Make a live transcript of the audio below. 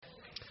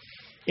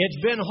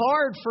It's been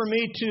hard for me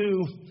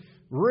to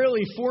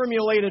really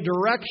formulate a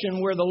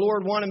direction where the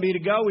Lord wanted me to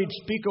go. He'd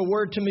speak a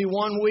word to me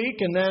one week,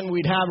 and then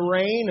we'd have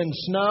rain and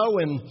snow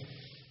and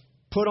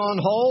put on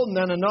hold, and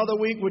then another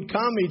week would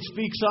come, He'd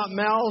speak something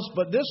else.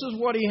 But this is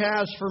what He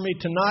has for me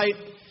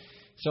tonight.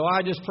 So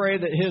I just pray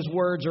that His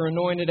words are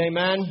anointed,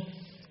 amen,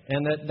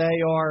 and that they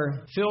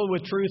are filled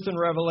with truth and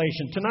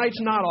revelation.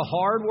 Tonight's not a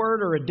hard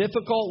word or a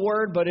difficult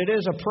word, but it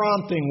is a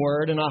prompting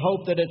word, and I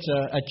hope that it's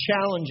a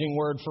challenging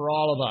word for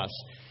all of us.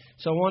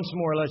 So once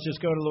more, let's just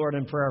go to the Lord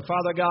in prayer.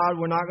 Father God,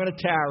 we're not going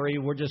to tarry.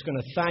 We're just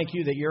going to thank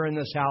You that You're in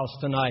this house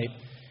tonight.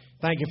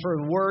 Thank You for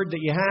the word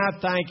that You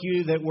have. Thank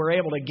You that we're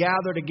able to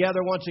gather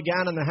together once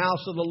again in the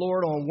house of the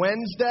Lord on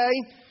Wednesday.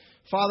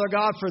 Father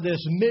God, for this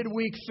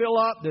midweek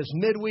fill-up, this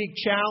midweek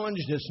challenge,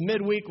 this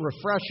midweek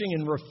refreshing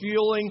and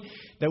refueling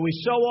that we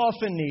so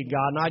often need,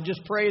 God. And I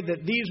just pray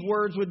that these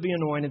words would be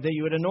anointed, that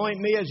You would anoint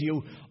me as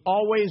You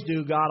always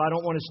do, God. I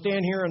don't want to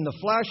stand here in the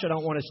flesh. I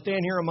don't want to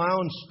stand here in my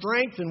own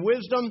strength and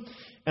wisdom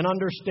and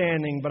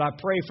understanding, but I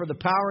pray for the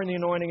power and the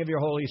anointing of Your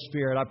Holy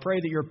Spirit. I pray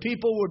that Your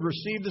people would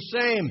receive the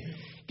same.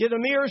 Give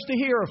them ears to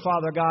hear,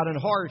 Father God, and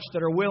hearts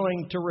that are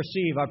willing to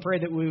receive. I pray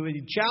that we would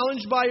be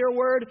challenged by Your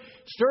word,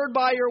 stirred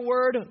by Your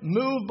word,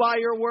 moved by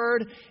Your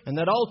word, and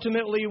that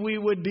ultimately we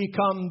would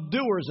become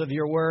doers of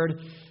Your word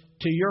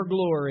to Your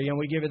glory. And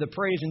we give You the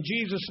praise in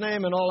Jesus'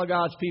 name, and all of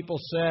God's people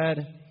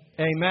said,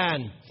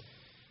 amen.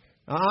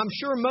 I'm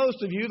sure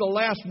most of you, the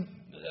last,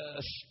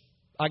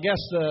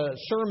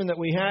 sermon that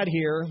we had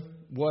here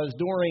was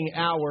during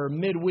our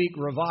midweek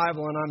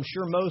revival, and I'm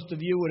sure most of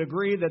you would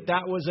agree that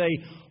that was a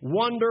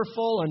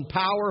wonderful and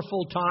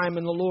powerful time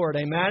in the Lord.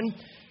 Amen?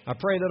 I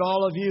pray that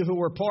all of you who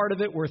were part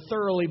of it were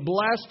thoroughly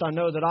blessed. I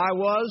know that I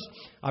was.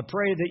 I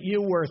pray that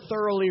you were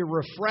thoroughly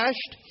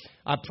refreshed.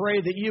 I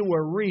pray that you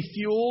were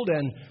refueled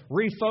and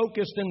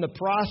refocused in the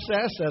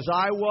process as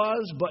I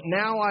was. But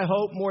now I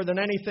hope more than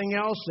anything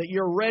else that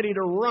you're ready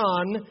to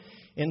run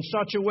in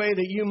such a way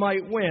that you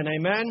might win.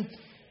 Amen?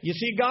 You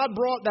see, God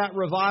brought that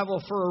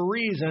revival for a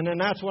reason,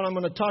 and that's what I'm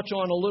going to touch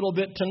on a little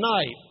bit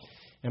tonight.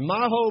 And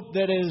my hope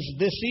that is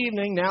this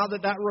evening, now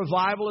that that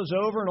revival is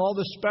over and all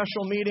the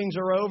special meetings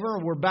are over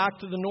and we're back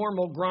to the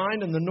normal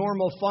grind and the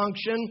normal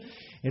function,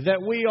 is that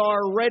we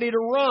are ready to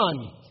run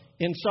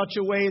in such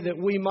a way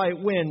that we might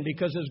win.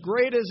 Because as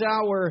great as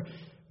our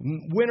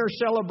winter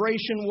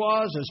celebration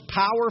was, as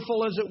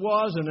powerful as it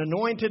was and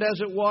anointed as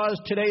it was,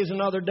 today's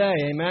another day.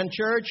 Amen,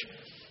 church?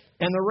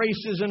 And the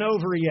race isn't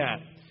over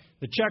yet.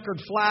 The checkered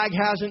flag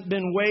hasn't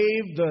been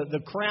waved. The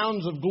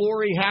crowns of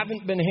glory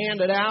haven't been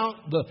handed out.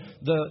 The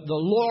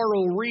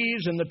laurel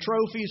wreaths and the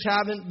trophies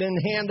haven't been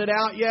handed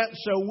out yet.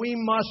 So we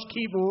must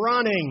keep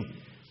running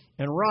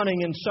and running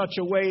in such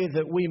a way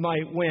that we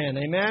might win.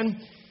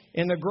 Amen?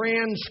 In the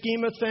grand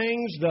scheme of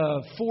things,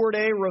 the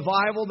 4-day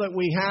revival that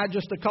we had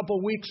just a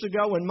couple weeks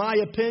ago, in my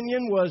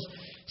opinion, was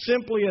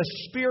simply a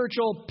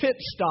spiritual pit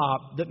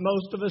stop that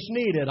most of us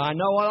needed. I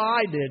know what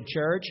I did,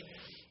 church.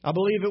 I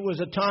believe it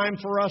was a time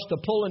for us to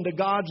pull into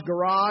God's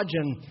garage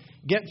and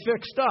get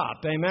fixed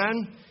up. Amen?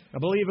 I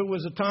believe it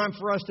was a time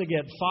for us to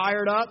get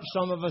fired up.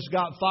 Some of us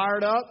got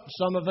fired up.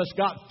 Some of us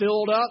got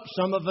filled up.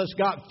 Some of us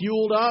got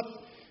fueled up.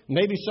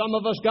 Maybe some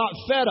of us got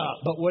fed up.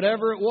 But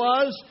whatever it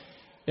was,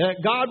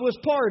 God was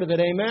part of it.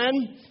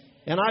 Amen?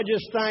 And I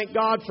just thank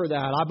God for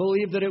that. I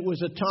believe that it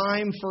was a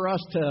time for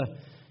us to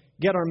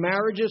get our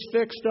marriages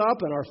fixed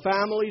up and our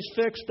families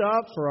fixed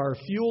up, for our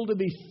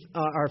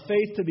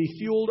faith to be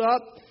fueled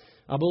up.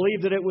 I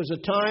believe that it was a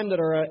time that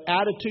our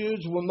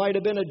attitudes might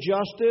have been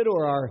adjusted,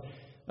 or our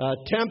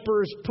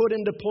tempers put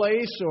into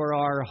place, or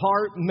our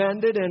heart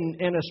mended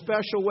in a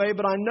special way.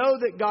 But I know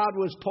that God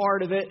was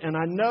part of it, and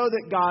I know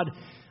that God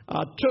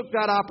took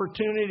that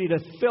opportunity to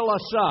fill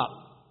us up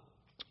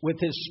with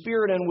His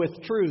Spirit and with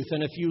truth.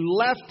 And if you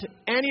left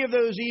any of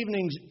those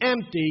evenings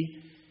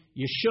empty,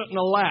 you shouldn't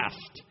have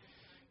left.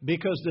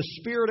 Because the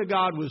Spirit of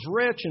God was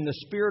rich and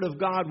the Spirit of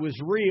God was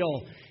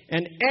real.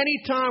 And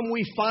anytime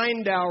we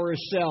find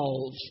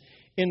ourselves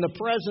in the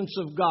presence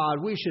of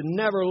God, we should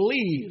never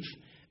leave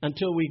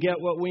until we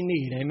get what we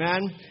need. Amen?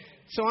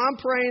 So I'm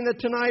praying that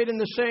tonight in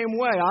the same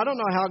way. I don't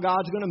know how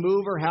God's going to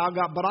move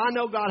but I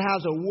know God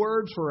has a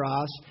word for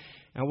us.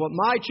 And what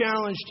my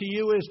challenge to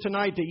you is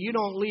tonight, that you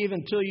don't leave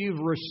until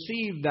you've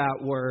received that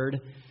word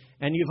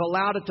and you've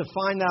allowed it to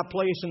find that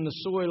place in the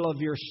soil of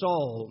your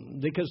soul.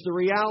 Because the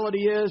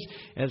reality is,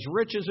 as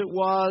rich as it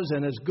was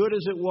and as good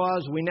as it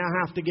was, we now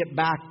have to get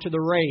back to the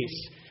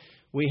race.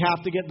 We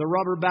have to get the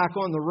rubber back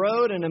on the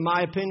road, and in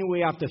my opinion,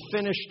 we have to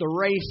finish the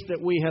race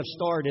that we have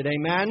started.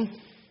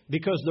 Amen?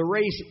 Because the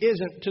race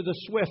isn't to the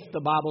swift, the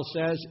Bible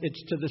says,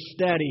 it's to the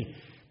steady.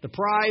 The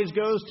prize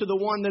goes to the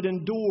one that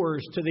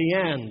endures to the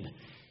end.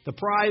 The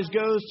prize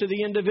goes to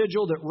the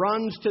individual that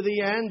runs to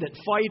the end, that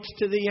fights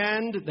to the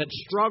end, that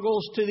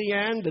struggles to the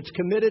end, that's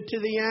committed to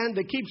the end,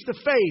 that keeps the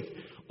faith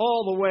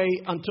all the way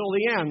until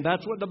the end.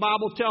 That's what the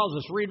Bible tells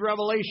us. Read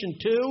Revelation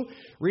 2,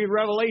 read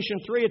Revelation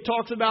 3. It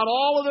talks about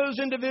all of those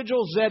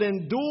individuals that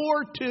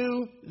endure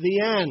to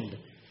the end.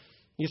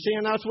 You see,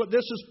 and that's what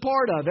this is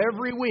part of.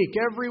 Every week,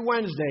 every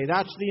Wednesday,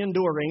 that's the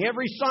enduring.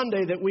 Every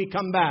Sunday that we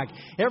come back.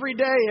 Every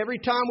day, every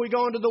time we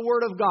go into the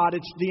Word of God,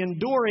 it's the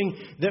enduring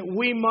that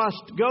we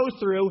must go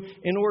through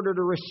in order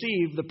to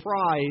receive the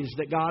prize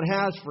that God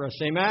has for us.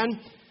 Amen?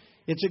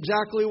 It's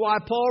exactly why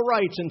Paul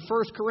writes in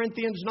 1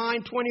 Corinthians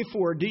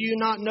 9:24, "Do you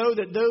not know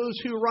that those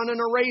who run in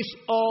a race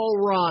all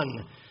run,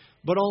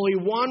 but only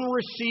one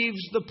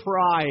receives the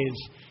prize?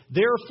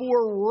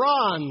 Therefore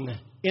run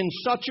in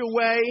such a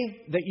way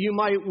that you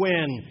might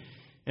win."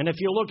 And if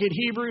you look at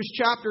Hebrews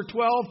chapter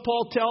 12,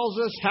 Paul tells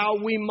us how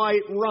we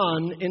might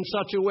run in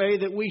such a way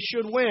that we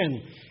should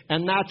win.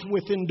 And that's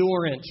with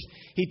endurance.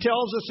 He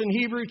tells us in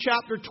Hebrews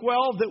chapter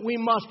 12 that we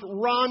must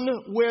run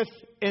with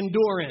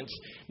endurance.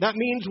 That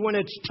means when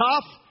it's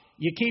tough,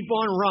 you keep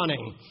on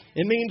running.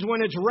 It means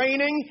when it's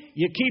raining,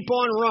 you keep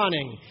on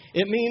running.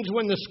 It means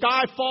when the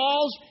sky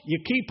falls, you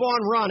keep on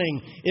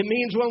running. It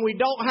means when we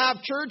don't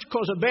have church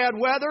because of bad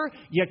weather,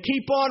 you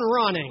keep on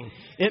running.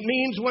 It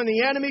means when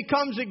the enemy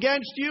comes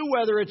against you,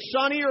 whether it's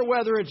sunny or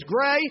whether it's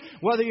gray,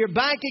 whether your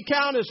bank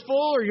account is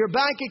full or your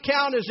bank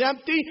account is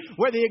empty,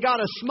 whether you got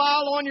a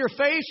smile on your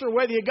face or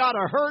whether you got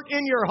a hurt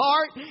in your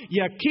heart,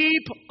 you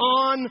keep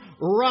on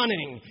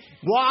running.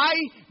 Why?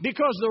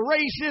 Because the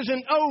race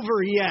isn't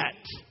over yet.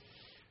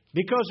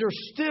 Because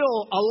there's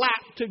still a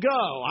lap to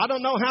go. I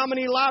don't know how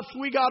many laps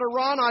we got to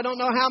run. I don't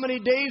know how many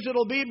days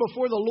it'll be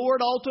before the Lord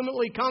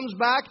ultimately comes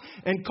back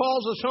and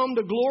calls us home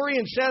to glory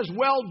and says,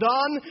 "Well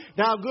done,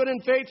 thou good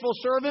and faithful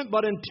servant."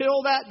 But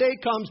until that day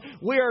comes,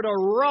 we are to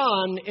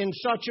run in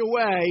such a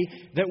way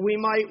that we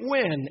might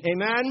win.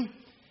 Amen?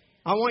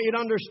 I want you to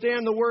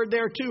understand the word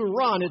there too,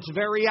 run. It's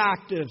very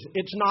active.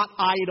 It's not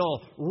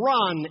idle.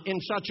 Run in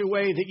such a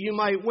way that you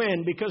might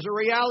win. Because the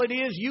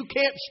reality is you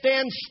can't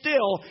stand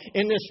still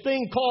in this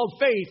thing called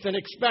faith and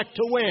expect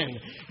to win.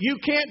 You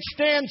can't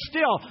stand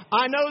still.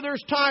 I know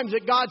there's times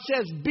that God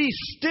says, "Be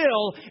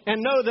still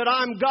and know that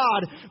I'm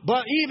God."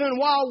 But even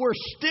while we're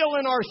still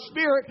in our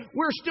spirit,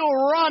 we're still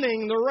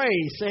running the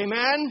race.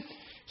 Amen?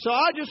 So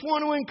I just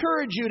want to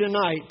encourage you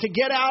tonight to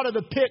get out of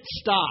the pit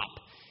stop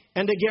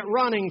and to get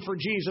running for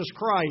Jesus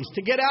Christ.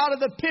 To get out of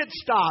the pit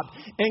stop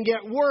and get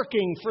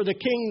working for the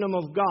kingdom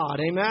of God.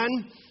 Amen?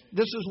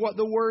 This is what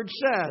the Word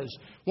says.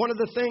 One of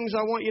the things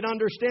I want you to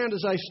understand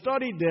as I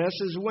studied this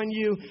is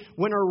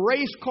when a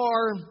race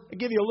car, I'll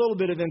give you a little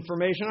bit of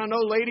information. I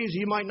know, ladies,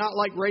 you might not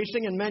like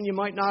racing, and men, you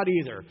might not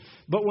either.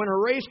 But when a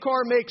race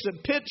car makes a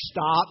pit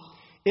stop,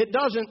 it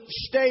doesn't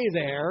stay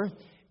there,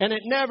 and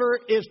it never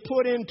is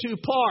put into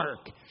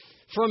park.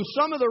 From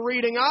some of the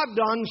reading I've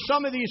done,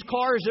 some of these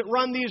cars that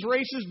run these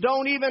races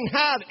don't even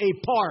have a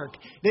park.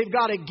 They've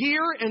got a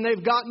gear and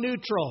they've got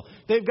neutral.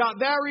 They've got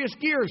various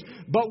gears.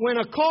 But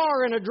when a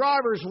car and a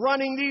driver's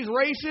running these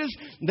races,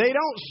 they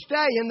don't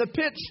stay in the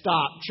pit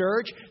stop,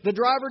 church. The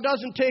driver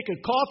doesn't take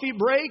a coffee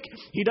break.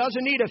 He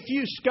doesn't eat a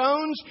few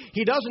scones.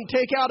 He doesn't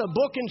take out a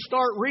book and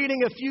start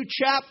reading a few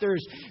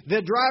chapters. The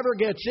driver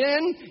gets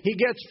in, he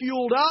gets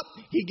fueled up,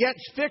 he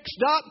gets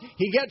fixed up,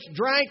 he gets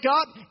drank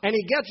up, and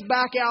he gets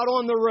back out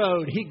on the road.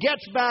 He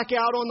gets back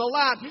out on the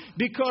lap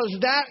because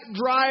that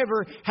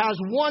driver has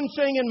one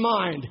thing in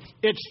mind.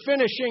 It's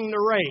finishing the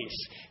race.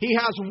 He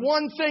has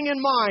one thing in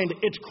mind.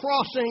 It's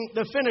crossing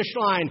the finish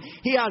line.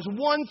 He has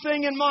one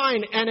thing in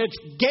mind, and it's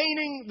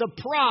gaining the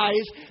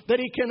prize that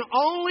he can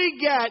only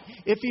get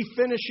if he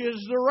finishes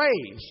the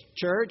race,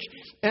 church.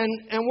 And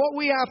what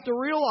we have to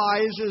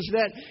realize is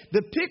that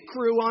the pit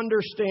crew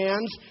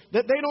understands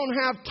that they don't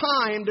have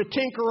time to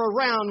tinker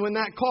around when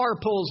that car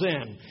pulls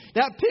in.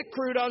 That pit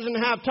crew doesn't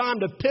have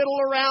time to piddle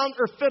around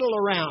or fiddle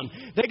around.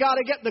 They got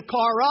to get the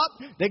car up.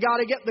 They got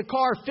to get the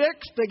car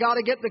fixed. They got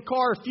to get the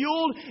car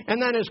fueled. And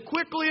then as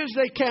quickly as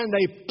they can,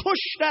 they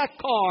push that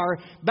car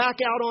back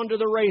out onto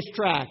the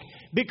racetrack.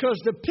 Because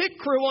the pit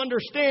crew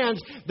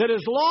understands that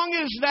as long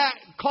as that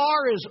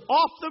car is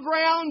off the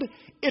ground,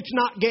 it's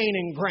not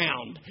gaining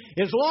ground.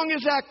 As long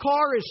as that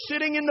car is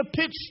sitting in the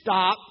pit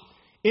stop,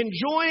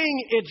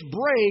 enjoying its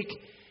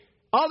break,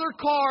 other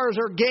cars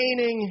are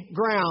gaining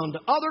ground.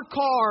 Other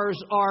cars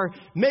are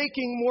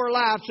making more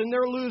laps and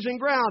they're losing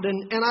ground.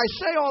 And I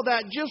say all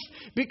that just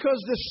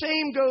because the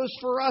same goes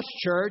for us,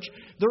 church.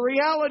 The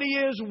reality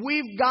is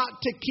we've got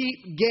to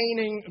keep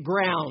gaining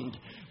ground.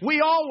 We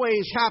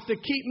always have to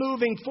keep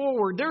moving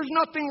forward. There's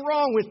nothing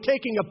wrong with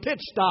taking a pit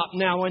stop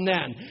now and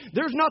then.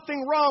 There's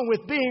nothing wrong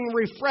with being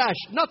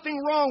refreshed. Nothing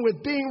wrong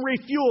with being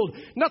refueled.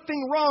 Nothing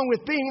wrong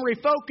with being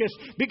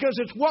refocused because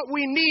it's what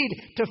we need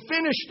to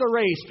finish the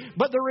race.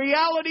 But the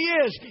reality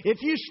is, if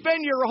you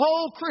spend your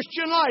whole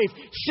Christian life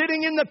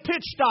sitting in the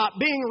pit stop,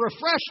 being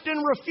refreshed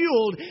and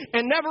refueled,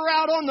 and never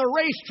out on the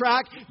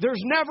racetrack,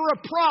 there's never a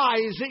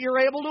prize that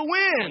you're able to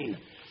win.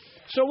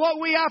 So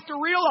what we have to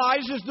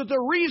realize is that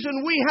the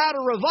reason we had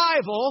a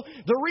revival,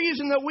 the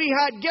reason that we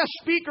had guest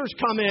speakers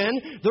come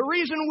in, the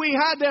reason we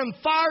had them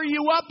fire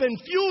you up and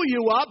fuel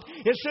you up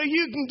is so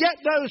you can get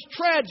those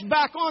treads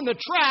back on the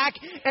track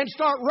and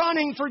start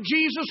running for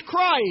Jesus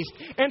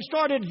Christ and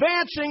start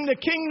advancing the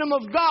kingdom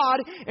of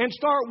God and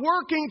start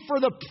working for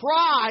the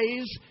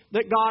prize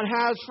that God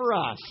has for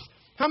us.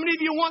 How many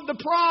of you want the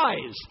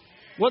prize?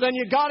 Well, then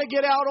you got to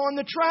get out on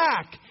the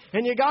track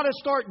and you got to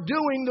start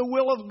doing the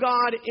will of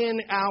God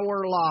in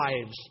our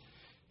lives.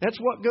 That's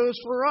what goes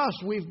for us.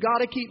 We've got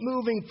to keep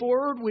moving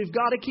forward. We've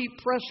got to keep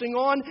pressing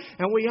on,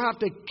 and we have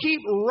to keep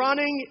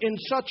running in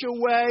such a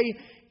way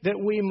that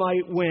we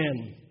might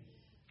win.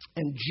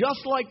 And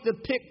just like the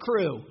pit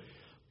crew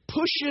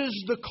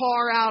pushes the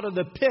car out of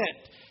the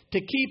pit to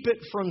keep it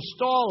from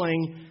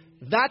stalling,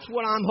 that's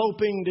what I'm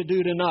hoping to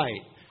do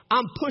tonight.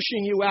 I'm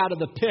pushing you out of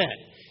the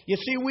pit. You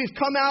see, we've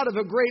come out of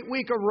a great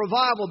week of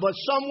revival, but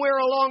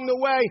somewhere along the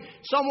way,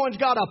 someone's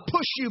got to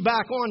push you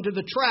back onto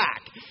the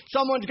track.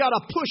 Someone's got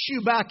to push you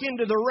back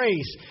into the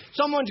race.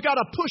 Someone's got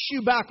to push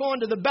you back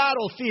onto the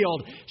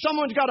battlefield.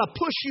 Someone's got to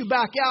push you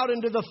back out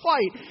into the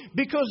fight,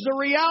 because the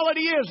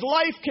reality is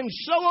life can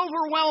so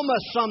overwhelm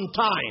us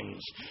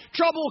sometimes.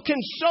 Trouble can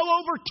so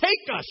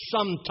overtake us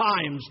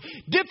sometimes.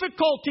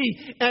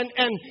 Difficulty and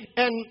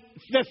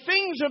the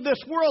things of this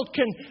world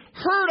can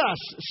hurt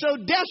us so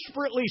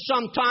desperately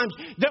sometimes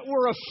that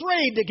we're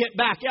afraid to get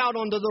back out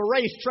onto the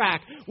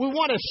racetrack. We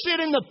want to sit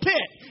in the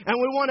pit, and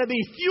we want to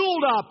be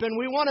fueled up, and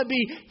we want to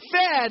be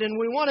fed, and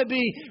we want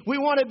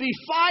to be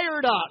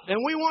fired up, and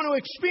we want to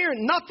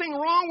experience. Nothing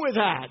wrong with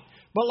that.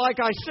 But like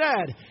I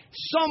said,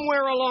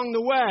 somewhere along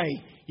the way,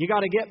 you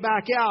got to get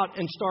back out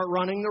and start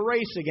running the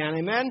race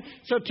again. Amen?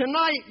 So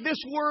tonight, this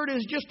word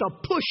is just to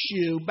push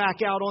you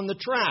back out on the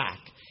track.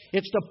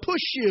 It's to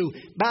push you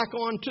back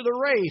onto the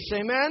race.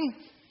 Amen?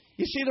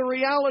 You see, the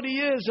reality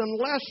is,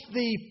 unless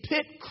the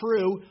pit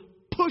crew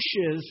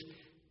pushes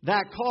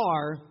that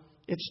car,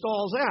 it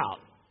stalls out.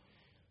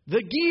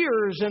 The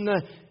gears and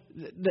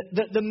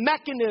the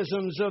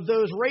mechanisms of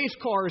those race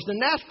cars, the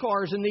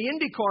NASCARs and the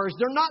Indy cars,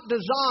 they're not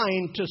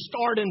designed to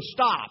start and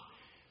stop.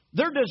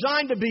 They're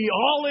designed to be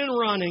all in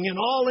running and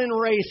all in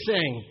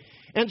racing.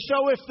 And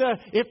so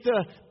if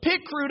the pit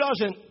crew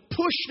doesn't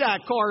push that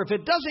car, if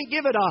it doesn't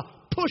give it a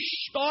push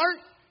start,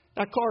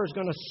 that car is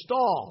going to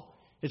stall.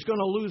 It's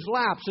going to lose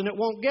laps and it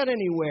won't get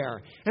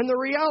anywhere. And the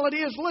reality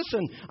is,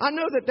 listen, I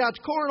know that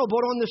that's carnal, but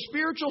on the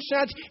spiritual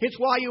sense, it's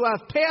why you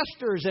have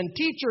pastors and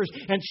teachers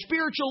and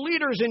spiritual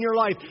leaders in your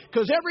life.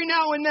 Because every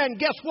now and then,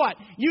 guess what?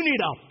 You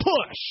need a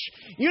push.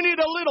 You need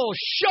a little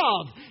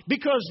shove,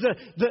 because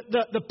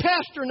the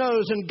pastor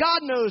knows and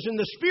God knows and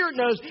the Spirit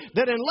knows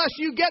that unless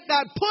you get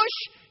that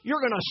push, you're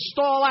going to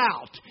stall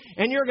out,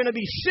 and you're going to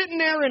be sitting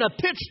there in a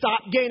pit stop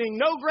gaining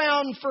no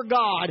ground for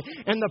God,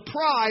 and the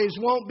prize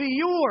won't be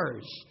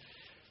yours.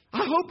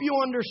 I hope you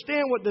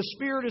understand what the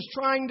Spirit is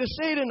trying to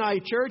say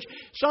tonight, church.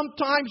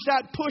 Sometimes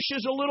that push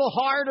is a little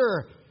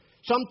harder.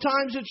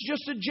 Sometimes it's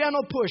just a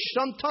gentle push.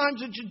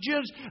 Sometimes it's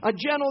just a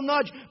gentle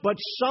nudge. But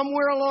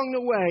somewhere along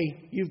the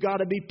way, you've got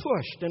to be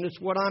pushed. And it's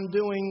what I'm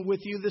doing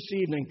with you this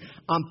evening.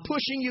 I'm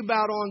pushing you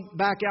back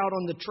out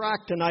on the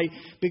track tonight,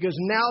 because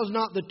now's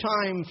not the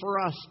time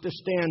for us to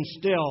stand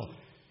still.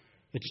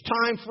 It's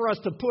time for us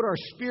to put our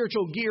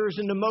spiritual gears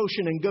into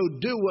motion and go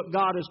do what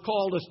God has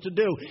called us to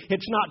do.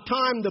 It's not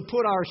time to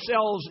put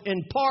ourselves in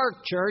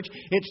park, church.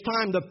 It's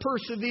time to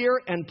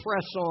persevere and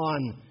press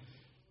on,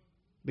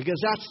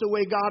 because that's the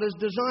way God has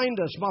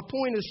designed us. My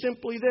point is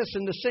simply this: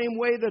 in the same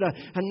way that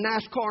a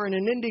NASCAR and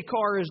an Indy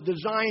car is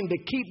designed to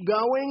keep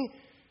going,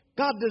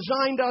 God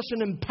designed us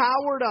and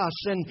empowered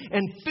us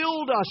and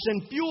filled us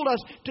and fueled us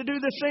to do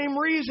the same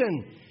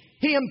reason.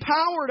 He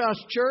empowered us,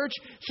 church,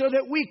 so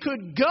that we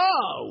could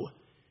go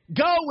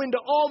into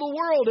all the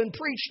world and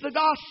preach the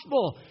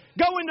gospel.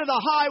 Go into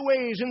the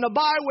highways and the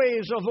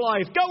byways of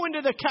life. Go into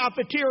the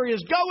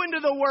cafeterias. Go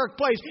into the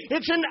workplace.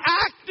 It's an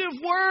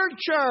active word,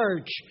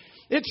 church.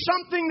 It's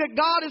something that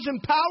God has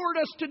empowered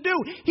us to do.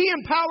 He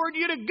empowered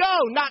you to go,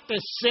 not to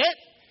sit.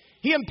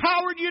 He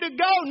empowered you to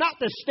go, not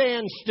to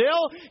stand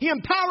still. He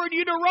empowered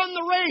you to run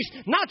the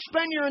race, not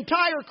spend your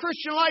entire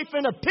Christian life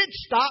in a pit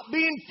stop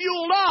being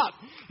fueled up.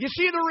 You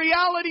see, the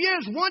reality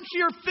is, once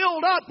you're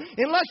filled up,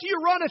 unless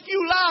you run a few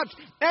laps,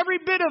 every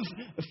bit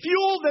of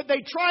fuel that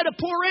they try to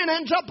pour in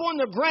ends up on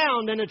the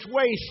ground and it's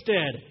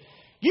wasted.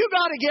 You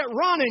got to get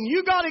running.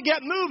 You got to get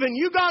moving.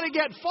 You got to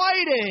get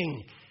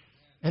fighting.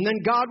 And then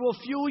God will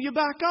fuel you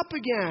back up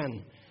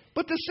again.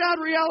 But the sad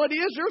reality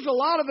is, there's a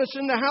lot of us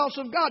in the house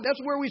of God.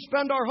 That's where we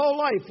spend our whole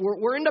life.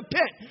 We're in the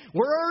pit.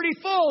 We're already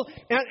full,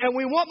 and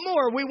we want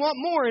more. We want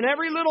more, and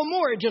every little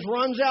more, it just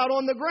runs out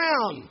on the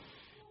ground.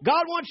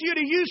 God wants you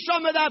to use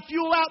some of that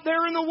fuel out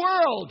there in the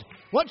world.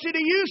 Wants you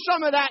to use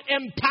some of that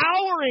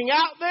empowering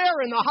out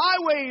there in the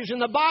highways and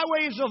the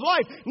byways of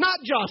life, not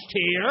just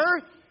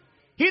here.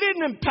 He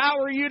didn't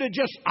empower you to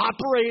just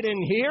operate in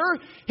here.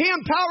 He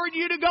empowered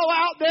you to go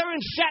out there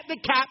and set the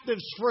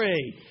captives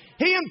free.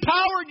 He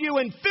empowered you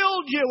and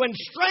filled you and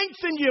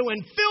strengthened you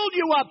and filled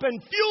you up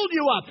and fueled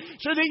you up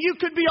so that you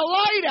could be a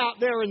light out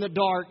there in the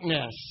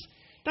darkness.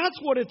 That's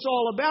what it's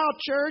all about,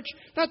 church.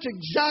 That's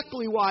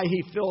exactly why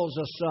He fills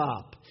us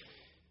up.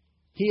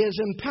 He has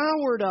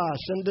empowered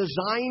us and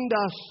designed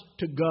us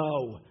to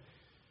go.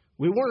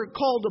 We weren't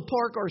called to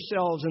park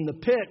ourselves in the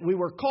pit. We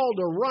were called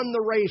to run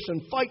the race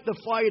and fight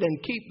the fight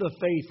and keep the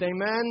faith.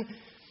 Amen?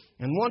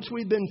 And once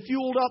we've been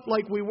fueled up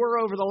like we were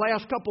over the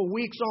last couple of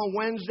weeks on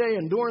Wednesday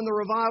and during the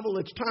revival,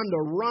 it's time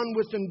to run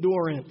with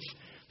endurance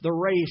the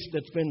race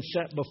that's been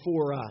set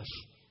before us.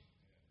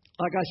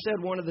 Like I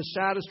said, one of the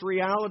saddest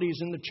realities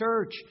in the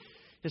church,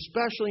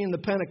 especially in the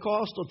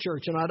Pentecostal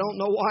church, and I don't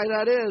know why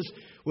that is,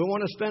 we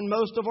want to spend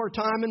most of our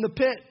time in the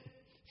pit,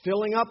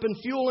 filling up and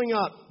fueling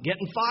up,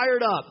 getting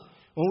fired up,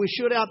 when we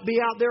should be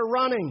out there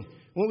running,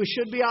 when we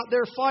should be out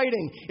there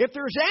fighting. If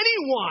there's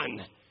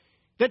anyone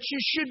that you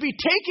should be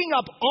taking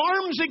up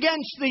arms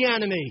against the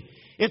enemy,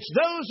 it's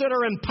those that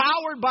are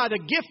empowered by the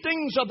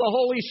giftings of the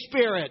Holy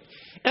Spirit.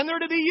 And they're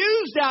to be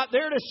used out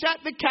there to set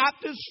the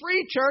captives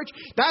free, church.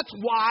 That's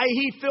why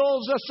He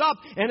fills us up,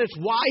 and it's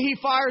why He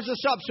fires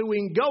us up, so we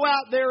can go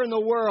out there in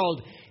the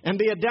world and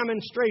be a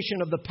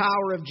demonstration of the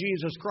power of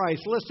Jesus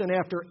Christ. Listen,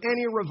 after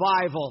any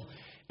revival,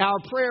 our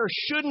prayer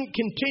shouldn't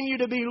continue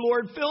to be,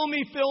 Lord, fill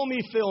me, fill me,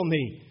 fill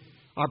me.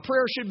 Our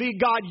prayer should be,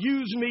 God,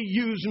 use me,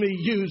 use me,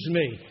 use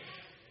me.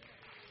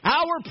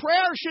 Our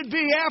prayer should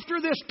be after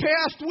this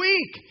past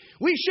week.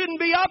 We shouldn't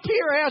be up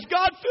here as,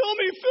 God, fill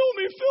me, fill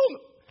me, fill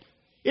me.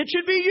 It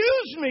should be,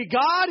 use me,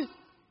 God.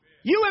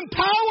 You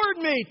empowered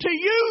me to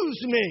use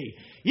me.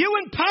 You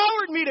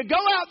empowered me to go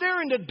out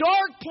there into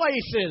dark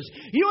places.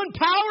 You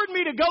empowered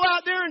me to go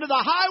out there into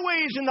the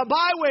highways and the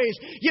byways.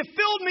 You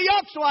filled me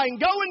up so I can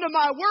go into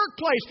my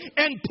workplace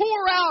and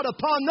pour out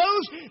upon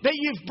those that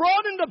you've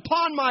brought into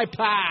upon my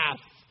path.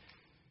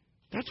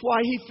 That's why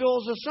He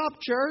fills us up,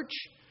 church.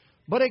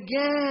 But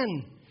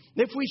again,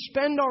 if we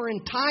spend our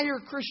entire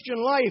Christian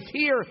life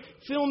here,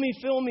 fill me,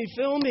 fill me,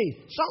 fill me,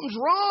 something's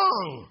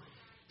wrong.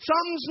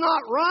 Something's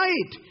not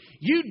right.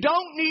 You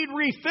don't need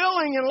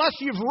refilling unless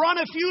you've run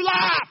a few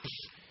laps.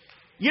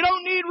 You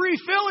don't need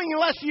refilling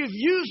unless you've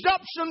used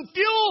up some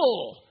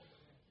fuel.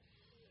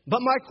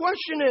 But my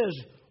question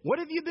is, what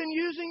have you been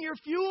using your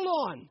fuel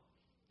on?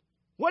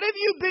 What have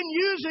you been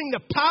using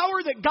the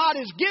power that God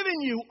has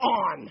given you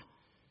on?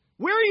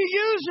 Where are you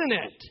using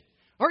it?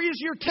 Or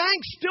is your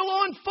tank still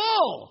on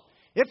full?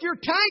 If your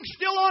tank's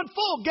still on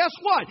full, guess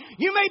what?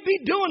 You may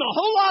be doing a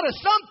whole lot of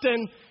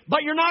something,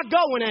 but you're not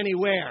going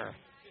anywhere.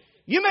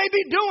 You may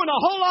be doing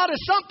a whole lot of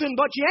something,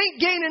 but you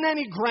ain't gaining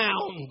any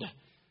ground.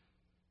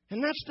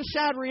 And that's the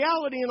sad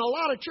reality in a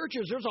lot of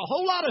churches. There's a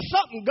whole lot of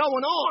something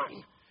going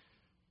on,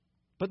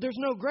 but there's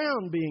no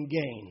ground being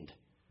gained.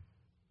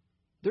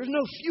 There's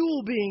no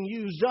fuel being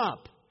used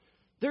up.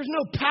 There's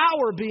no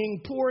power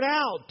being poured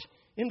out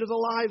into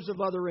the lives of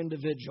other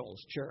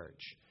individuals, church.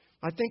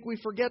 I think we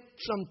forget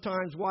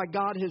sometimes why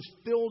God has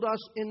filled us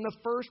in the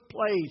first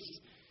place,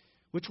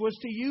 which was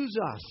to use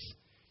us.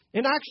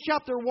 In Acts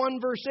chapter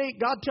 1, verse 8,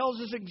 God tells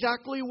us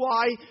exactly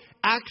why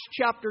Acts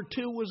chapter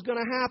 2 was going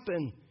to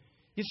happen.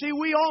 You see,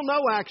 we all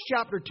know Acts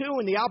chapter 2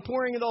 and the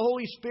outpouring of the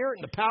Holy Spirit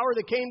and the power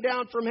that came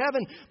down from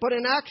heaven. But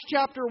in Acts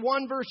chapter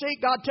 1, verse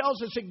 8, God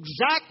tells us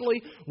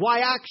exactly why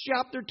Acts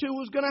chapter 2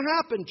 was going to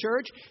happen,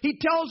 church. He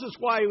tells us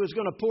why He was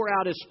going to pour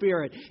out His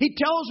Spirit. He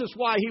tells us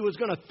why He was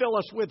going to fill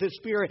us with His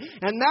Spirit.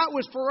 And that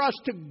was for us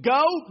to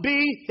go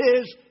be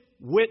His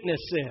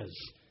witnesses.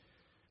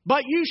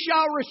 But you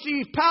shall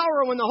receive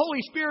power when the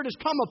Holy Spirit has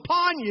come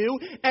upon you,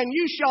 and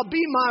you shall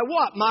be my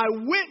what? My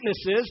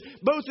witnesses,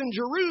 both in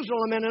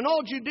Jerusalem and in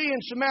all Judea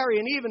and Samaria,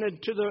 and even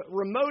to the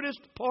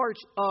remotest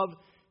parts of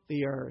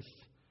the earth.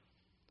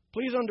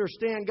 Please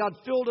understand, God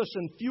filled us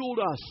and fueled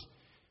us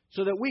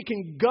so that we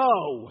can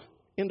go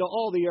into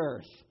all the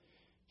earth.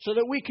 So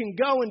that we can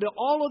go into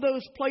all of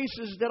those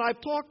places that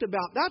I've talked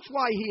about. That's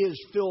why He has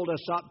filled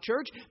us up,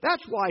 church.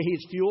 That's why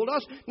He's fueled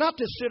us. Not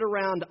to sit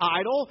around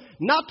idle,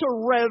 not to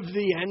rev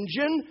the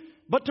engine,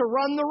 but to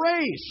run the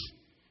race.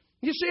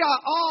 You see,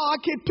 I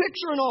keep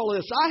picturing all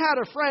this. I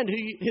had a friend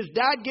who his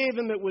dad gave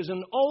him, it was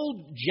an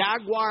old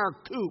Jaguar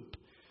coupe.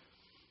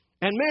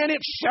 And man,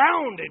 it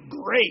sounded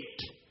great.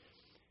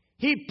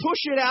 He'd push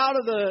it out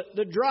of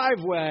the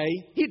driveway.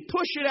 He'd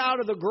push it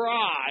out of the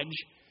garage.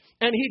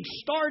 And he'd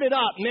start it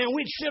up. Man,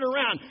 we'd sit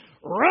around.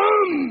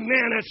 Rum!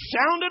 Man, it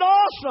sounded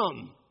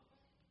awesome.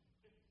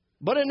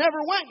 But it never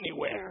went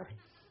anywhere.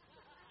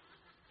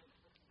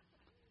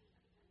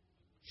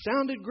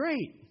 Sounded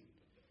great.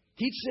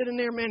 He'd sit in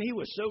there, man, he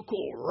was so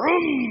cool.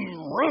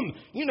 Rum! Rum!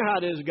 You know how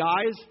it is,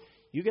 guys.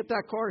 You get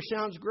that car,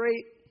 sounds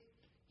great.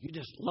 You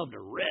just love to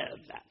rev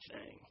that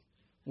thing.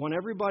 Want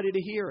everybody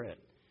to hear it.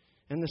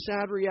 And the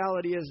sad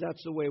reality is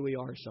that's the way we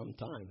are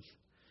sometimes.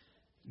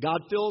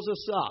 God fills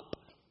us up.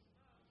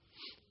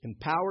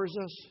 Empowers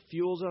us,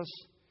 fuels us,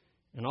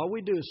 and all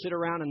we do is sit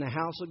around in the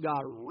house of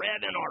God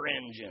revving our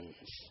engines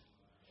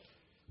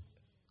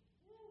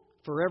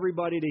for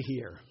everybody to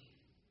hear.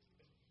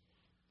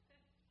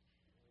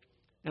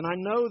 And I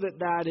know that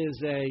that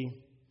is a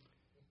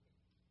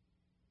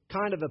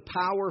kind of a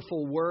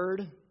powerful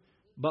word,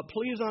 but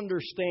please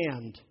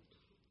understand,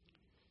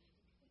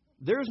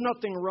 there's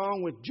nothing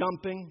wrong with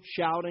jumping,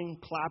 shouting,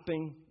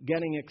 clapping,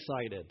 getting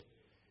excited.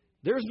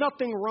 There's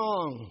nothing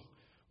wrong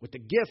with the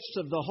gifts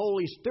of the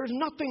Holy Spirit. There's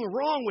nothing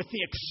wrong with the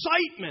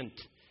excitement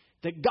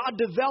that God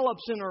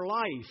develops in our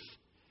life.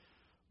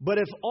 But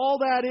if all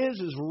that is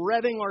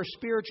revving our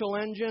spiritual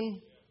engine,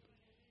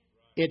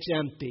 it's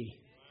empty.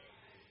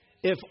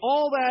 If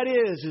all that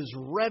is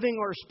revving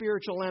our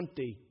spiritual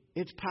empty,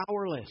 it's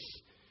powerless.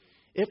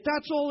 If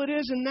that's all it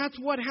is, and that's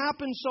what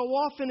happens so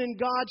often in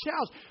God's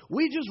house,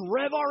 we just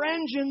rev our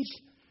engines.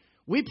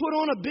 We put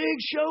on a big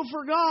show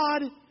for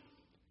God.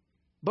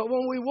 But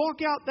when we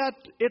walk out,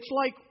 it's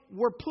like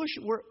we're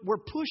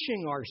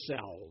pushing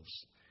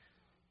ourselves.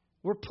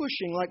 We're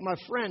pushing, like my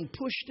friend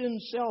pushed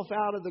himself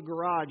out of the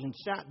garage and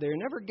sat there,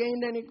 never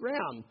gained any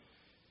ground.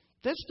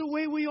 That's the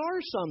way we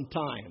are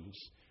sometimes.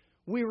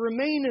 We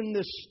remain in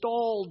this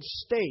stalled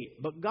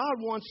state, but God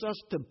wants us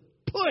to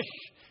push.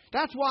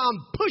 That's why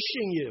I'm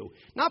pushing you.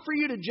 Not for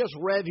you to just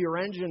rev your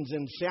engines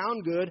and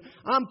sound good.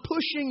 I'm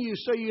pushing you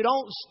so you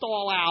don't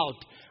stall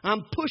out.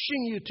 I'm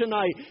pushing you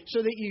tonight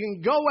so that you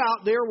can go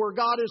out there where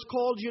God has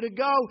called you to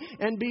go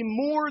and be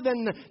more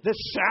than the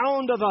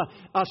sound of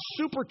a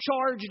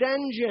supercharged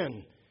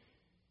engine.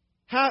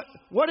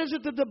 What is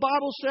it that the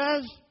Bible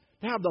says?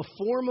 They have the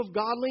form of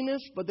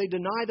godliness, but they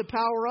deny the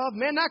power of.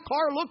 Man, that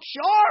car looked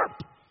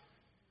sharp.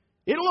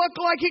 It looked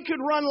like it could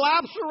run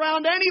laps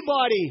around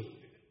anybody.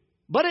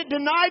 But it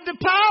denied the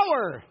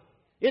power.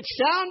 It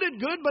sounded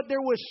good, but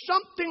there was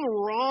something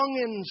wrong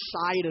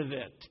inside of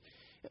it.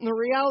 And the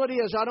reality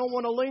is, I don't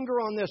want to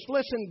linger on this.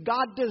 Listen,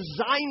 God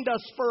designed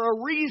us for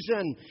a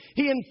reason.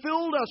 He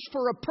infilled us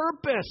for a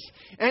purpose.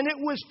 And it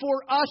was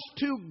for us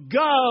to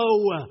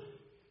go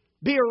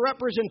be a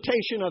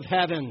representation of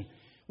heaven.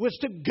 Was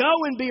to go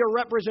and be a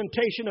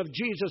representation of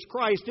Jesus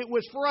Christ. It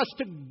was for us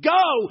to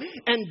go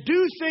and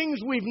do things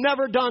we've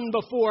never done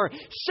before.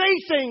 Say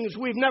things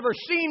we've never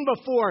seen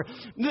before.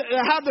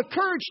 Have the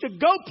courage to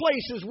go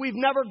places we've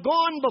never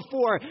gone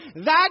before.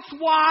 That's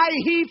why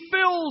He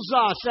fills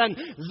us. And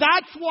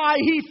that's why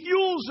He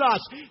fuels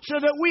us.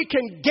 So that we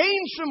can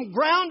gain some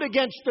ground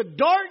against the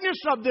darkness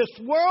of this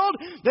world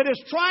that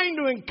is trying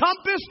to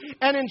encompass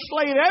and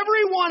enslave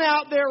everyone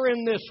out there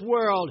in this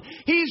world.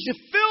 He's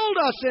filled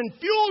us and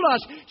fueled us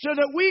so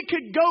that we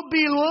could go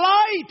be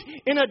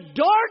light in a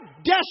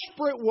dark,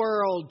 desperate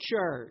world,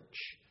 church.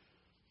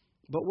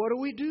 But what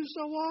do we do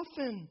so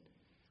often?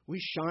 We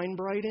shine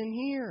bright in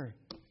here.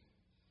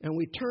 And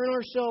we turn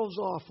ourselves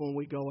off when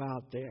we go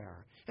out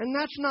there. And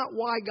that's not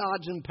why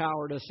God's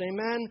empowered us.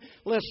 Amen?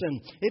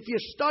 Listen, if you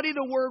study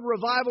the word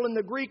revival in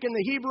the Greek and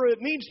the Hebrew,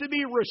 it means to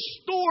be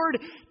restored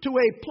to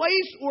a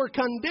place or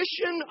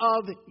condition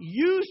of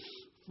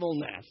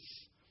usefulness.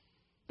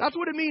 That's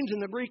what it means in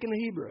the Greek and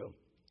the Hebrew.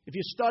 If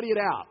you study it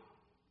out,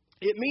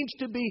 it means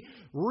to be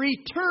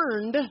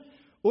returned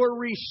or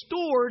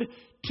restored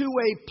to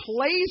a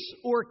place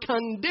or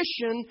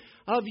condition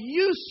of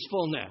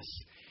usefulness.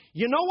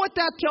 You know what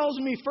that tells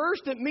me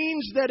first? It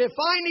means that if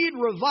I need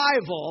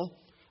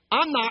revival,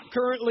 I'm not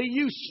currently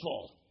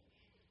useful.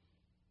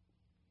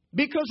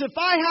 Because if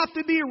I have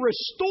to be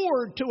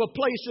restored to a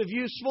place of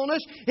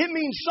usefulness, it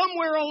means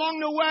somewhere along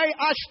the way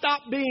I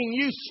stop being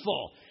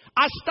useful.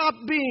 I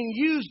stopped being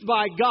used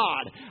by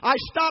God. I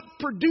stopped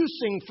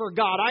producing for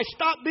God. I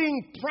stopped being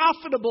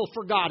profitable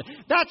for God.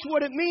 That's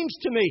what it means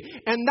to me.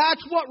 And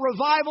that's what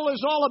revival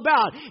is all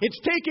about. It's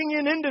taking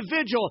an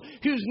individual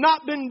who's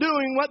not been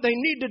doing what they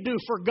need to do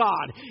for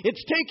God.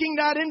 It's taking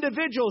that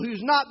individual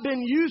who's not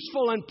been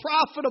useful and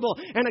profitable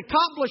and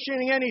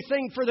accomplishing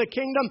anything for the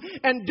kingdom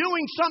and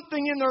doing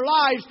something in their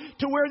lives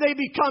to where they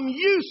become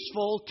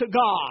useful to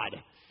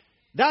God.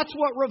 That's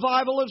what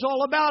revival is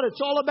all about.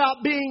 It's all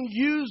about being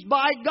used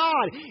by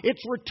God.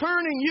 It's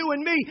returning you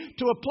and me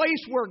to a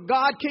place where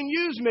God can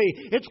use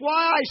me. It's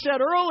why I said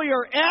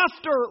earlier,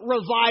 after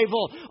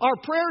revival, our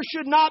prayer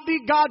should not be,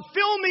 God,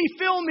 fill me,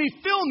 fill me,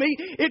 fill me.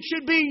 It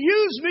should be,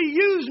 use me,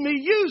 use me,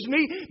 use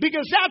me,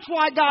 because that's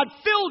why God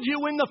filled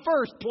you in the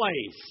first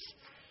place.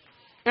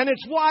 And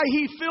it's why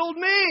He filled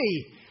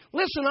me.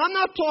 Listen, I'm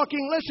not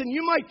talking,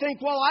 you might think,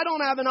 well, I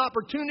don't have an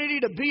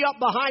opportunity to be up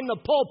behind the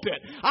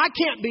pulpit. I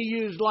can't be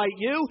used like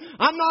you.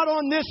 I'm not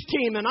on this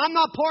team and I'm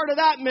not part of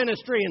that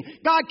ministry and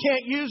God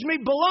can't use me.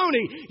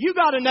 Baloney. You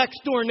got a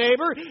next door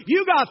neighbor.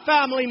 You got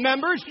family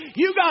members.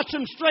 You got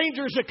some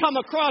strangers that come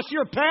across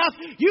your path.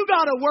 You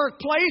got a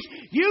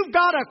workplace. You've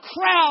got a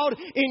crowd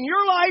in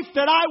your life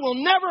that I will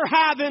never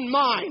have in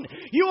mine.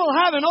 You will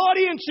have an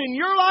audience in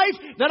your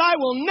life that I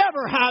will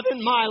never have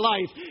in my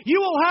life. You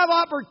will have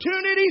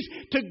opportunities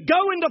to go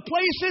into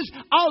places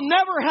I'll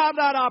never have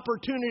that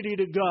opportunity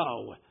to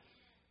go.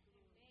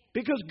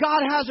 Because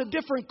God has a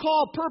different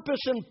call, purpose,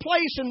 and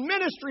place and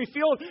ministry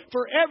field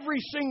for every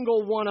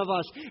single one of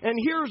us. And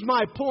here's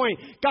my point.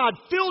 God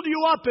filled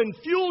you up and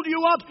fueled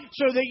you up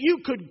so that you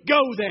could go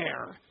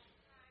there.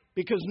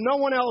 Because no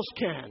one else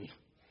can.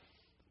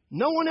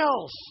 No one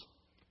else.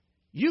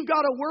 You've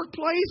got a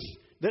workplace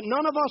that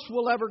none of us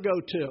will ever go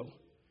to.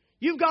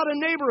 You've got a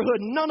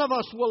neighborhood none of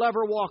us will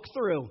ever walk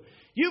through.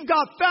 You've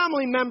got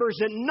family members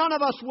that none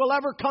of us will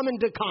ever come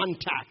into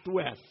contact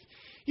with.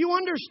 You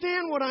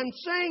understand what I'm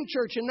saying,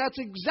 church? And that's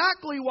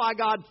exactly why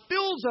God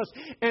fills us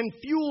and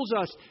fuels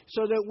us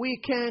so that we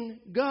can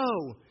go.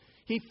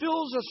 He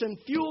fills us and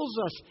fuels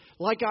us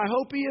like I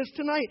hope He is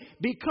tonight.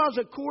 Because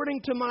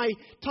according to my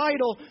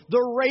title,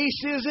 the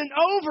race isn't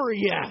over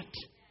yet.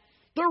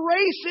 The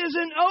race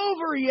isn't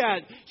over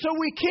yet. So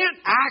we can't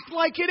act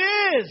like it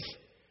is.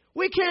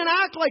 We can't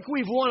act like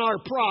we've won our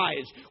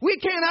prize. We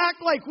can't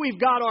act like we've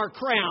got our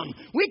crown.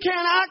 We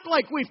can't act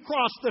like we've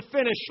crossed the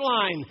finish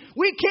line.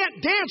 We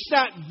can't dance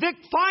that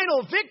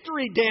final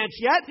victory dance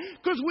yet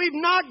because we've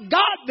not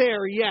got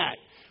there yet.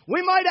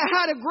 We might have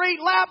had a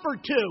great lap or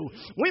two.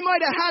 We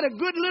might have had a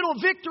good little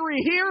victory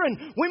here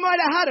and we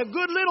might have had a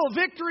good little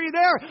victory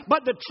there,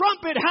 but the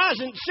trumpet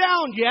hasn't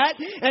sounded yet,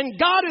 and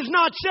God has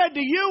not said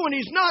to you and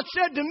He's not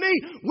said to me,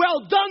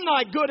 well done,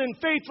 thy good and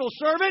faithful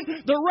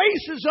servant. The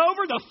race is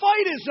over, the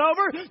fight is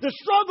over, the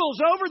struggle's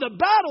over, the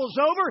battle's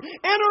over.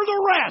 Enter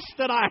the rest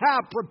that I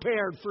have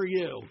prepared for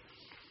you.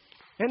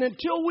 And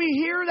until we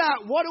hear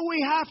that, what do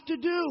we have to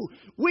do?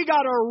 We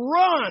got to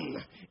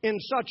run in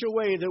such a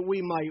way that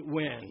we might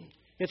win.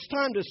 It's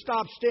time to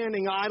stop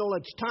standing idle.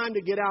 It's time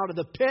to get out of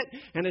the pit.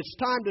 And it's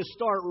time to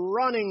start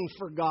running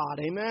for God.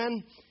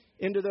 Amen?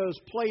 Into those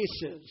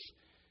places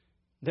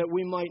that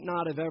we might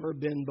not have ever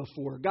been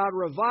before. God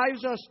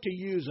revives us to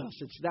use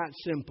us. It's that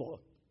simple.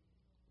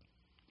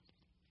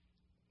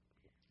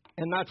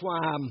 And that's why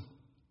I'm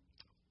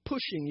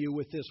pushing you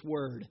with this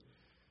word.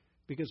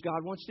 Because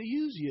God wants to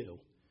use you.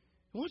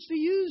 He wants to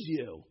use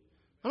you.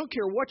 I don't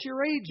care what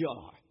your age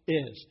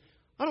is.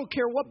 I don't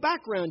care what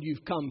background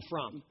you've come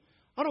from.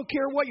 I don't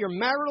care what your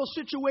marital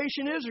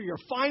situation is or your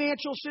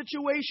financial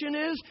situation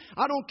is.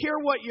 I don't care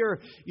what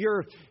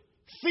your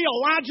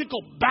theological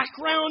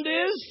background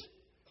is.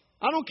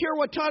 I don't care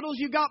what titles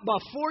you got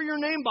before your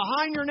name,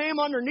 behind your name,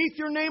 underneath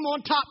your name,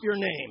 on top your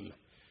name.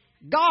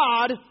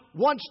 God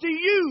wants to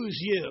use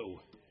you.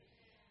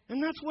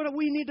 And that's what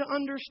we need to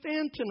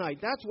understand tonight.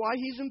 That's why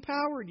He's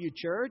empowered you,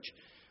 church.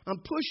 I'm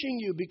pushing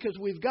you because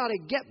we've got to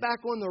get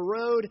back on the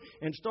road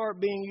and start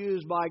being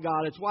used by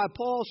God. It's why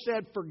Paul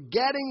said,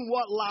 forgetting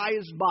what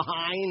lies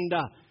behind,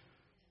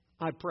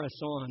 I press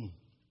on.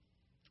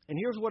 And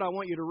here's what I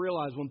want you to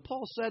realize. When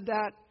Paul said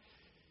that,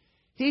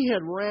 he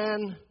had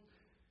ran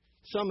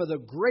some of the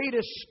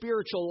greatest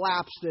spiritual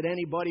laps that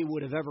anybody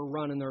would have ever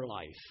run in their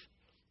life.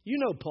 You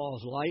know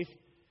Paul's life.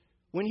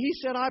 When he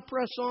said, I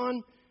press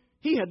on,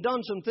 he had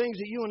done some things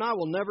that you and I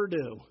will never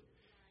do.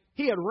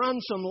 He had run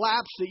some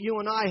laps that you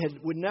and I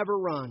would never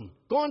run.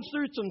 Gone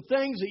through some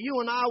things that you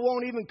and I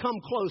won't even come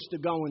close to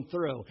going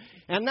through.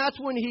 And that's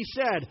when he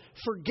said,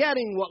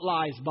 forgetting what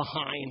lies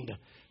behind.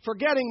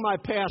 Forgetting my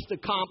past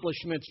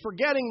accomplishments.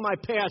 Forgetting my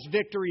past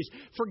victories.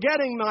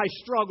 Forgetting my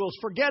struggles.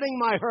 Forgetting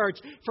my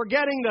hurts.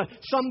 Forgetting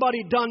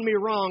somebody done me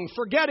wrong.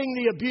 Forgetting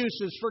the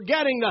abuses.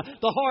 Forgetting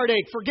the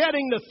heartache.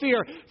 Forgetting the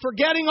fear.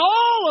 Forgetting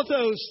all of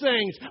those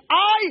things.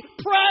 I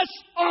press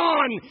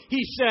on,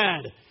 he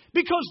said.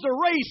 Because the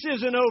race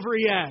isn't over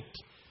yet.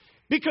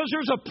 Because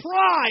there's a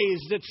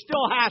prize that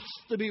still has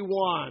to be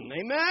won.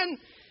 Amen?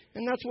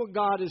 And that's what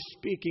God is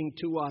speaking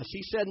to us.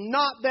 He said,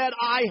 not that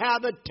I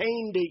have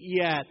attained it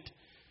yet.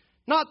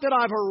 Not that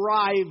I've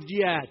arrived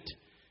yet.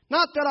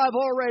 Not that I've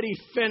already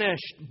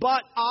finished.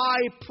 But I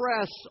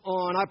press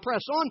on. I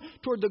press on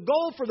toward the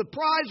goal for the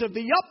prize of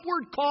the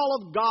upward call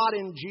of God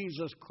in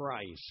Jesus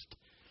Christ.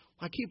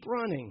 I keep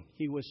running,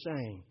 he was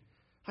saying.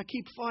 I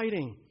keep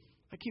fighting.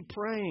 I keep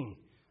praying.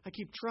 I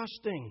keep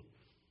trusting.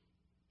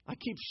 I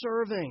keep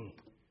serving.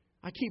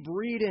 I keep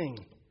reading.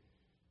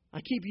 I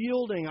keep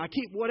yielding. I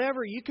keep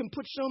whatever. You can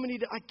put so many.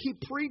 I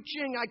keep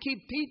preaching. I keep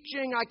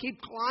teaching. I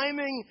keep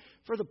climbing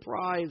for the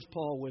prize,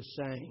 Paul was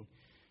saying.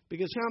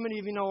 Because how many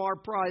of you know our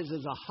prize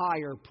is a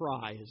higher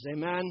prize?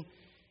 Amen?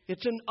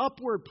 It's an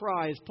upward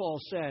prize, Paul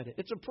said.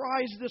 It's a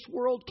prize this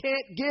world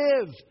can't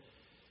give.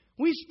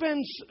 We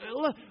spend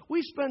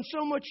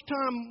so much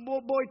time,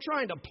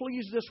 trying to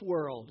please this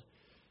world.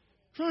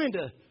 Trying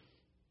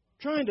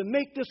to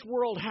make this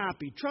world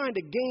happy, trying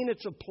to gain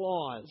its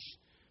applause.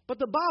 But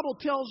the Bible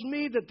tells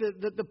me that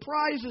the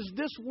prizes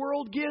this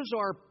world gives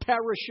are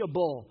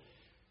perishable.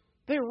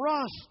 They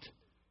rust.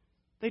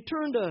 They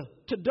turn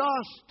to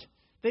dust.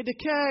 They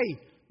decay.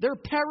 They're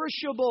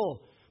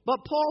perishable. But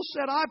Paul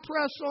said, I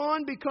press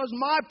on because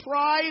my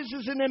prize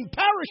is an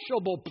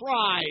imperishable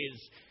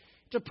prize.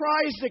 It's a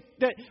prize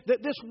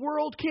that this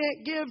world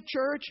can't give,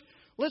 church.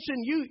 Listen,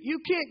 you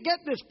can't get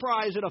this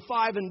prize at a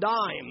 5 and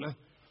dime.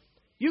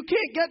 You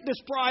can't get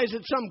this prize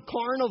at some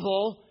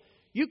carnival.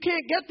 You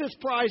can't get this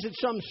prize at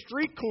some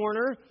street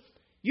corner.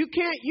 You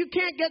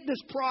can't get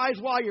this prize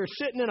while you're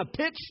sitting in a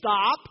pit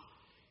stop.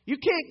 You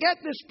can't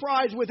get this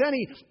prize with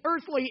any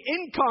earthly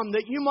income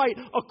that you might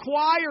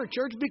acquire,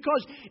 church,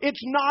 because it's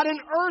not an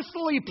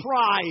earthly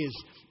prize.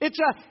 It's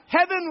a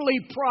heavenly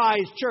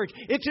prize, church.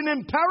 It's an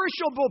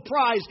imperishable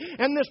prize.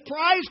 And this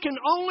prize can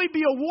only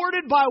be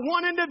awarded by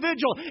one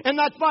individual, and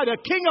that's by the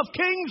King of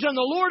Kings and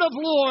the Lord of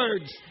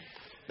Lords.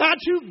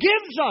 That's who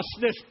gives us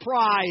this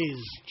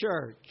prize,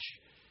 church.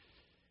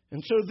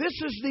 And so this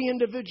is the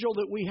individual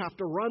that we have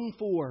to run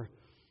for.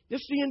 This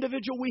is the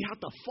individual we have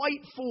to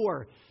fight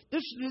for.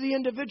 This is the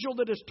individual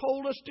that has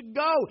told us to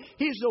go.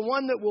 He's the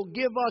one that will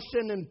give us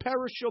an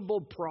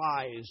imperishable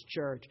prize,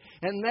 church.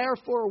 And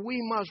therefore we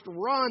must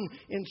run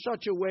in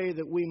such a way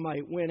that we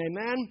might win.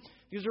 Amen?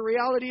 Because the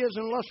reality is,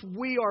 unless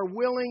we are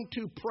willing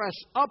to press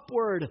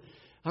upward,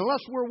 unless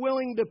we're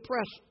willing to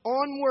press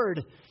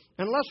onward,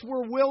 unless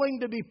we're willing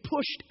to be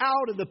pushed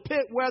out of the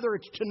pit, whether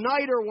it's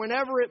tonight or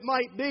whenever it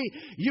might be,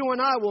 you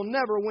and I will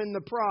never win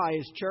the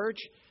prize, church.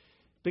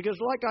 Because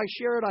like I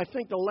shared, I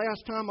think the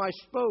last time I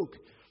spoke,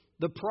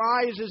 the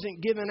prize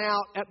isn't given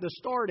out at the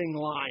starting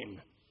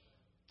line.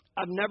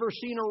 I've never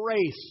seen a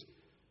race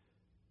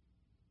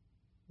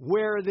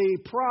where the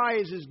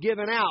prize is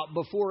given out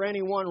before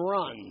anyone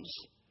runs.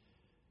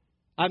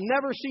 I've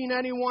never seen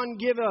anyone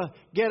get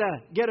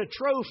a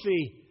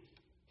trophy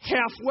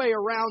halfway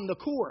around the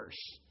course.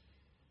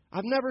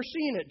 I've never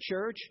seen it,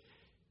 church.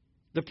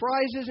 The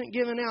prize isn't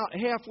given out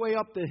halfway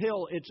up the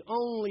hill. It's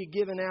only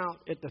given out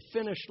at the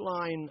finish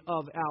line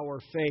of our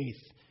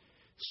faith.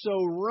 So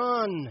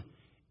run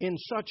in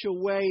such a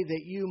way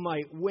that you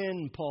might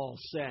win, Paul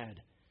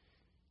said.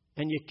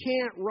 And you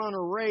can't run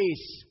a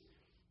race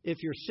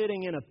if you're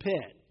sitting in a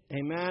pit.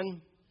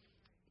 Amen?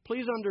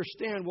 Please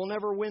understand, we'll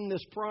never win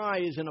this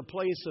prize in a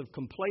place of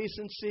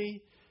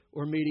complacency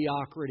or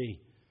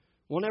mediocrity.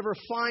 We'll never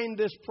find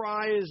this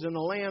prize in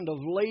a land of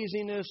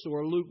laziness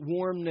or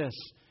lukewarmness.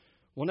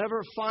 We'll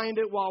never find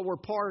it while we're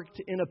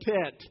parked in a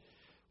pit.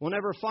 We'll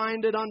never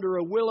find it under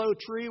a willow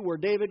tree where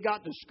David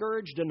got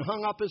discouraged and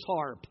hung up his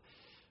harp.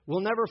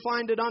 We'll never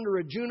find it under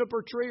a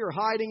juniper tree or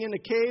hiding in a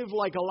cave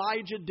like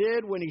Elijah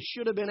did when he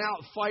should have been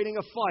out fighting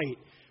a fight,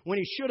 when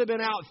he should have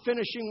been out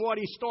finishing what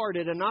he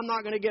started. And I'm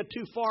not going to get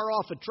too far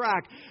off a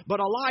track,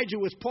 but Elijah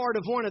was part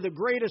of one of the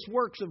greatest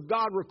works of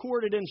God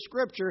recorded in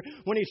Scripture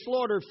when he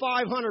slaughtered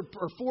 500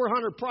 or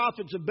 400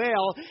 prophets of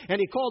Baal, and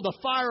he called the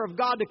fire of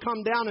God to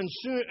come down and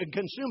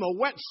consume a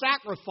wet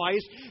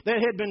sacrifice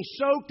that had been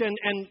soaked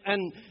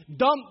and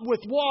dumped with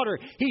water.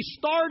 He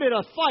started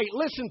a fight.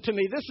 Listen to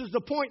me. This is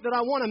the point that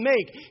I want to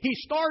make. He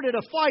started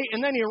a fight,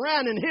 and then he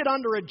ran and hid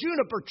under a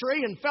juniper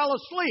tree and fell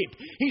asleep.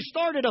 He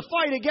started a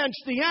fight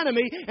against the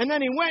enemy, and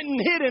then he went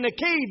and hid in a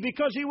cave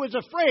because he was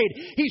afraid.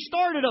 He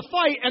started a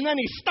fight and then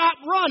he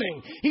stopped running.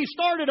 He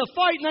started a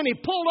fight and then he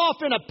pulled off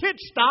in a pit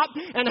stop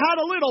and had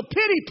a little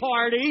pity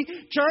party,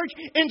 church,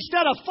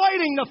 instead of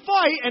fighting the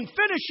fight and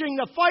finishing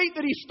the fight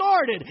that he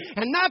started.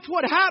 And that's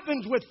what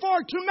happens with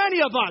far too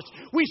many of us.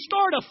 We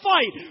start a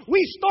fight.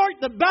 We start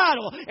the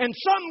battle and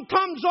something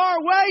comes our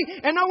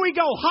way and then we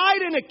go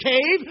hide in a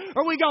cave,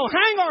 or we go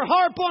hang our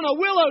harp on a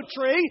willow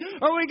tree,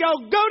 or we go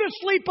to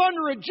sleep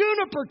under a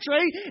juniper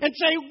tree and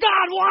say,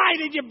 God, why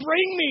did you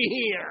bring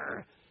me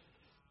here?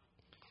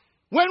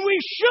 When we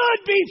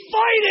should be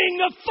fighting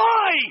the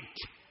fight.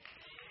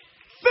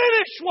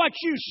 Finish what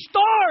you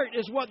start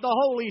is what the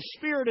Holy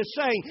Spirit is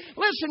saying.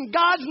 Listen,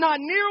 God's not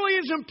nearly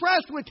as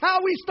impressed with how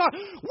we start.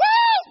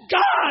 Woo,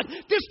 God,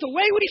 this is the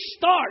way we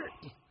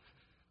start.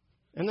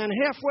 And then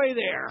halfway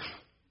there.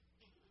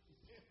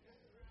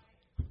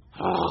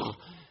 Oh.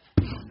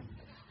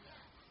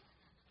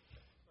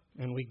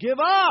 And we give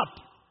up.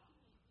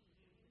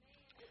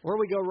 Or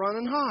we go run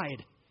and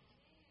hide.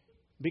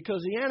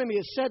 Because the enemy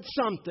has said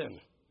something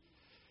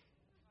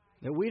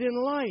that we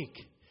didn't like.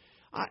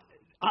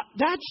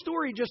 That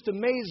story just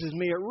amazes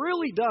me. It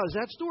really does.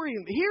 That story,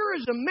 here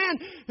is a man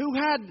who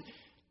had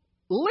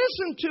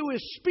listened to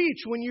his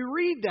speech when you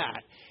read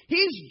that.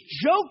 He's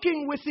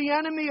joking with the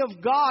enemy of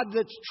God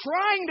that's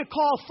trying to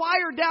call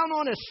fire down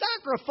on a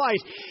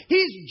sacrifice.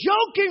 He's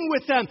joking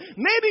with them.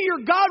 Maybe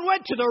your God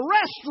went to the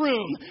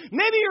restroom.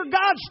 Maybe your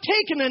God's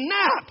taken a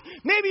nap.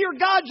 Maybe your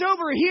God's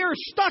over here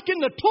stuck in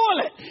the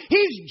toilet.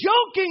 He's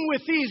joking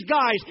with these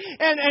guys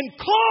and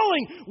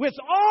calling with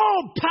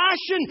all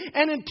passion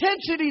and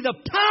intensity the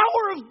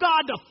power of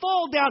God to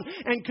fall down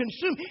and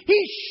consume. He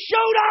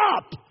showed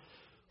up.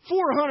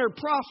 400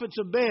 prophets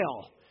of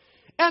Baal.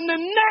 And the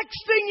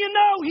next thing you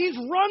know, he's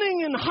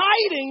running and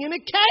hiding in a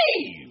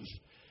cave.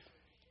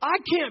 I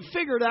can't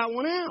figure that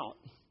one out.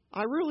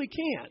 I really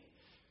can't.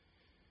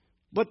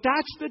 But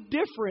that's the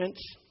difference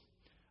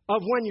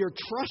of when you're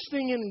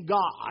trusting in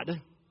God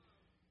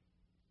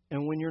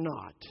and when you're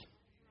not.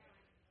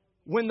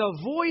 When the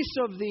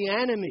voice of the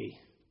enemy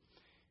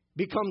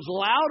becomes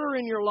louder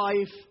in your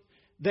life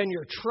than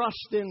your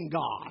trust in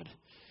God.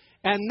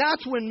 And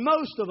that's when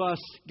most of us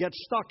get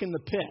stuck in the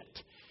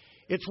pit.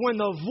 It's when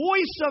the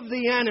voice of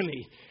the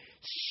enemy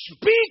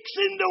speaks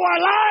into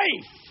our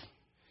life.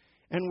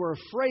 And we're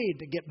afraid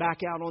to get back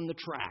out on the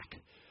track.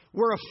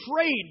 We're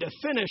afraid to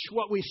finish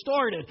what we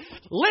started.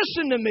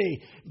 Listen to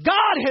me.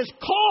 God has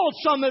called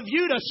some of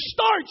you to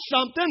start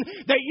something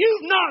that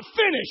you've not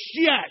finished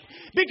yet.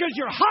 Because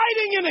you're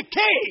hiding in a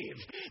cave.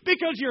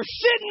 Because you're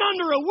sitting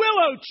under a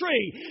willow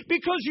tree.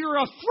 Because you're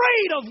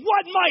afraid of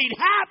what might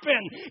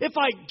happen if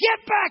I get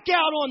back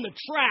out on the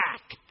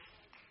track.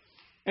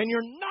 And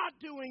you're not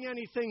doing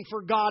anything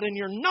for God, and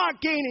you're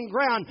not gaining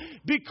ground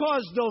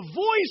because the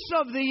voice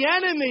of the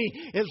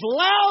enemy is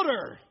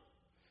louder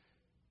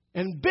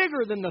and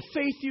bigger than the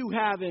faith you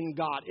have in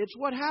God. It's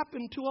what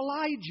happened to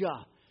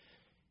Elijah,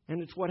 and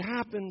it's what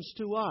happens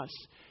to us.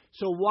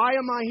 So why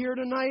am I here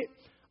tonight?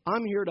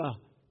 I'm here to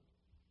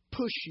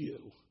push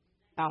you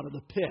out of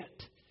the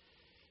pit.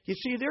 You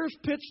see, there's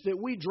pits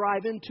that we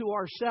drive into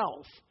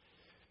ourselves.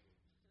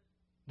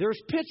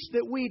 There's pits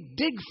that we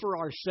dig for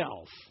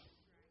ourselves.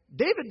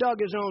 David dug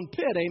his own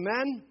pit,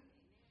 amen?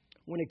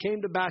 When it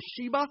came to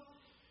Bathsheba,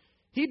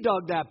 he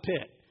dug that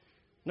pit.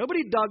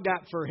 Nobody dug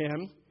that for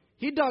him.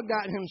 He dug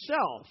that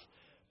himself.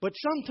 But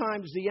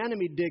sometimes the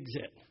enemy digs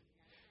it.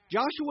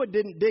 Joshua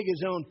didn't dig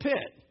his own pit.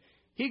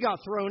 He got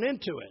thrown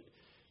into it.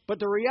 But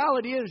the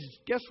reality is,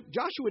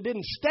 Joshua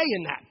didn't stay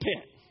in that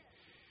pit.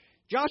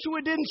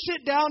 Joshua didn't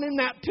sit down in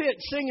that pit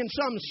singing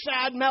some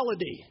sad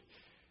melody.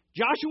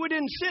 Joshua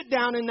didn't sit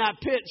down in that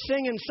pit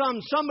singing some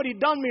 "somebody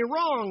done me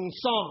wrong"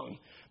 song.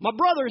 My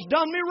brother's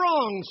done me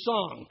wrong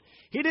song.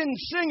 He didn't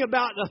sing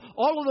about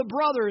all of the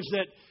brothers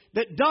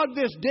that dug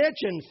this ditch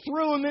and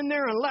threw him in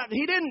there and left.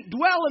 He didn't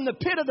dwell in the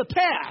pit of the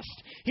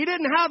past. He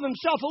didn't have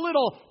himself a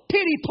little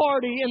pity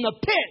party in the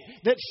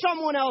pit that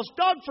someone else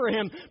dug for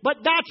him. But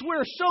that's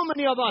where so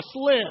many of us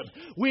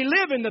live. We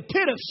live in the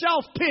pit of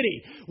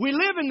self-pity. We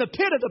live in the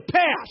pit of the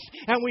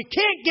past, and we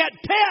can't get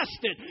past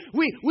it.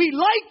 We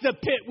like the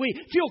pit. We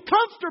feel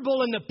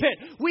comfortable in the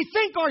pit. We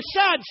think our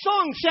sad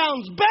song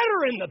sounds better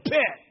in the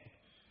pit.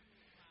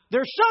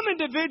 There's some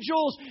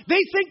individuals,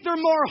 they think they're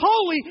more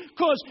holy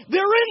because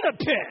they're in the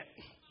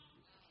pit.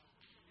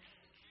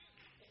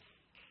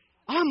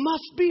 I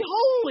must be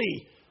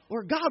holy,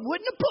 or God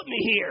wouldn't have put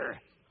me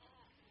here.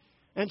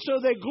 And so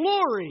they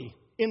glory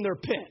in their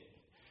pit.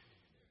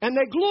 And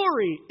they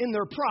glory in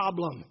their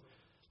problem.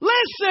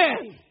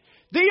 Listen!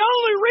 The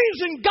only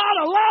reason God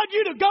allowed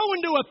you to go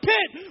into a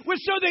pit was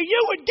so that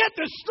you would get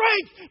the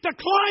strength to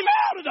climb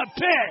out of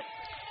the pit.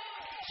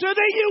 So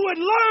that you would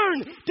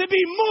learn to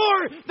be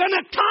more than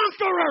a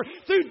conqueror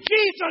through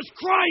Jesus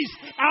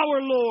Christ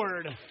our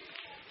Lord.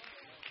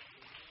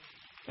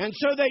 And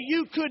so that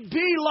you could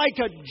be like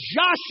a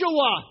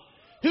Joshua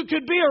who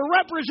could be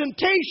a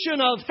representation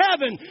of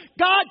heaven.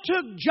 God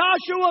took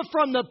Joshua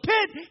from the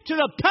pit to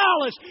the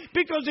palace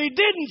because he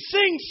didn't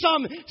sing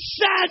some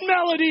sad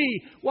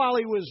melody while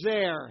he was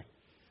there.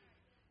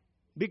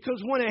 Because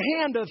when a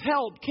hand of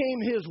help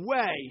came his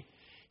way,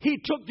 he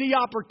took the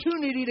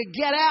opportunity to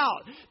get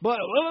out. But,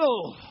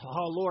 oh,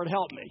 Lord,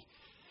 help me.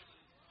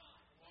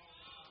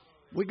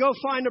 We go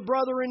find a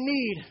brother in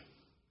need.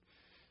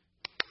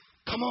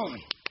 Come on.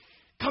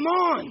 Come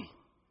on.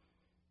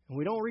 And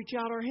we don't reach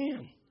out our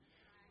hand.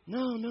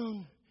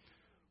 No.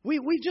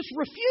 We just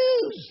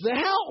refuse the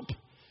help.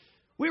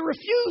 We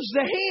refuse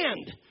the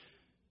hand.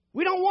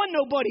 We don't want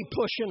nobody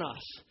pushing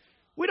us.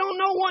 We don't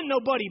want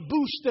nobody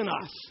boosting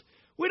us.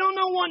 We don't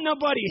want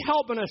nobody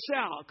helping us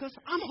out because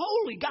I'm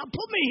holy. God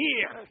put me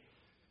here.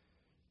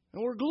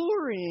 And we're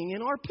glorying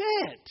in our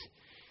pit.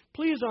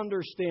 Please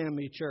understand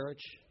me, church.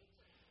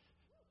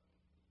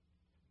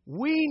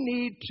 We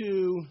need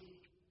to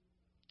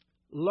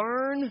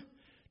learn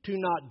to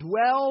not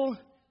dwell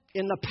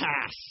in the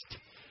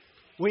past.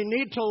 We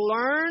need to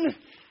learn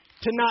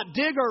to not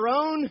dig our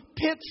own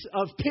pits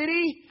of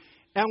pity.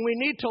 And we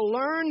need to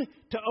learn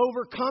to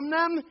overcome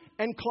them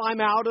and climb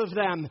out of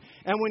them.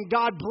 And when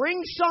God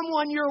brings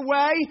someone your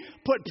way,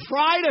 put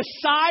pride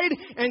aside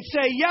and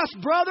say, yes,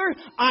 brother,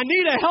 I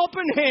need a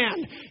helping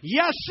hand.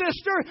 Yes,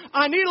 sister,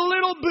 I need a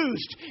little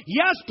boost.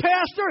 Yes,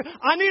 pastor,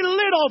 I need a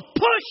little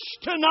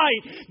push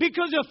tonight.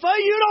 Because if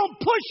you don't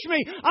push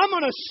me, I'm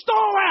going to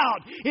stall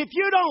out. If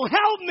you don't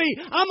help me,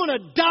 I'm going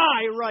to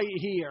die right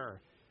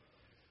here.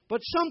 But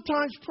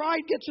sometimes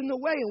pride gets in the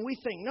way and we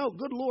think, no,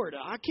 good Lord,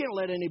 I can't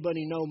let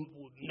anybody know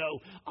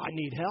I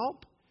need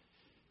help.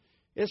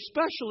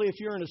 Especially if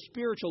you're in a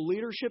spiritual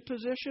leadership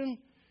position,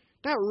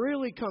 that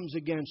really comes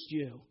against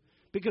you.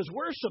 Because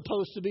we're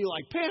supposed to be,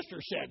 like Pastor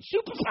said,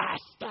 super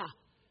pastor.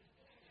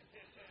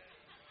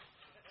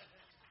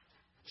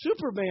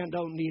 Superman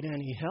don't need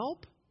any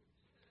help.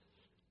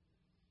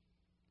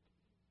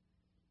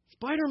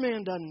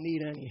 Spider-Man doesn't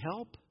need any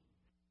help.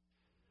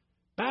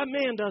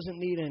 Batman doesn't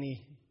need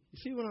any. You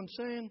see what I'm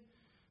saying?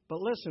 But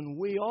listen,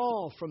 we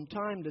all from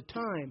time to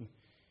time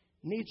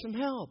need some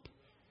help.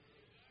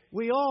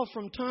 We all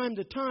from time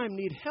to time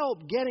need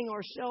help getting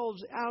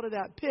ourselves out of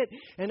that pit.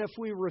 And if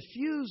we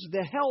refuse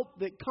the help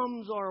that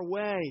comes our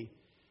way,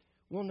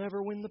 we'll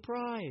never win the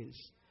prize.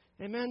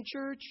 Amen,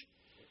 church?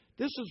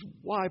 This is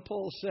why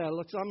Paul said,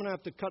 look, I'm going to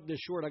have to cut this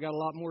short. I got a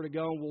lot more to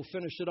go, and we'll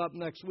finish it up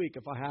next week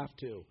if I have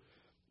to.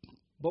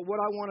 But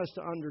what I want us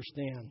to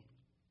understand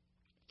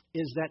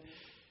is that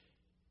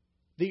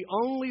the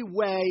only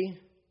way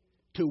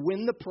to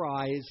win the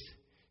prize,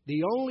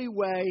 the only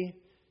way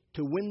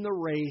to win the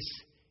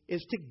race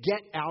is to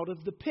get out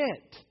of the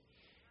pit.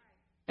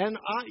 And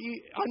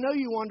I know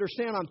you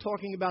understand I'm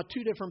talking about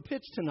two different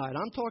pits tonight.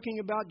 I'm talking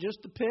about just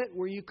the pit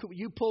where you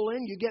pull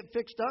in, you get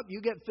fixed up,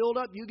 you get filled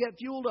up, you get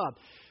fueled up.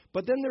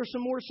 But then there's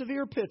some more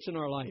severe pits in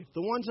our life,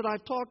 the ones that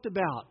I've talked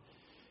about.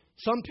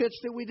 Some pits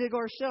that we dig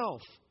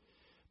ourselves.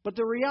 But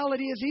the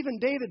reality is even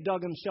David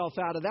dug himself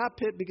out of that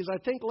pit, because I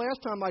think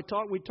last time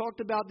we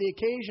talked about the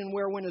occasion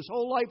where when his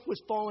whole life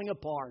was falling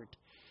apart,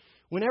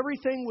 when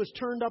everything was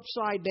turned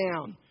upside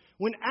down,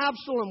 when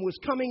Absalom was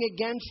coming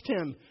against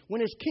him,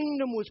 when his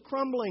kingdom was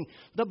crumbling,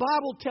 the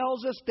Bible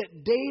tells us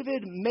that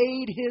David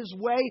made his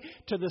way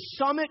to the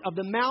summit of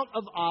the Mount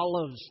of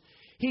Olives.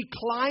 He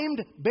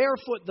climbed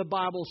barefoot, the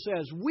Bible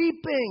says,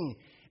 weeping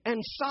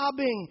and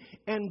sobbing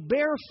and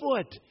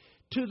barefoot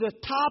to the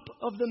top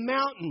of the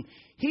mountain.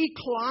 He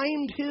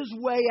climbed his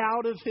way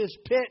out of his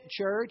pit,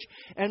 church,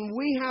 and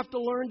we have to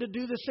learn to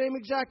do the same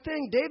exact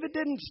thing. David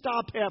didn't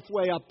stop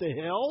halfway up the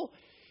hill.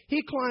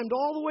 He climbed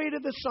all the way to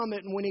the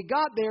summit, and when he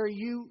got there,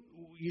 you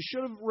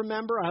should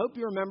remember, I hope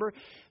you remember,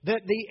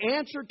 that the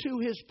answer to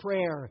his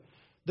prayer,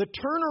 the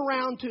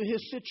turnaround to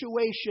his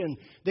situation,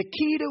 the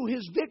key to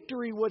his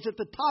victory was at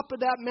the top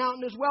of that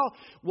mountain as well.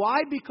 Why?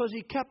 Because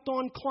he kept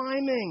on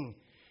climbing.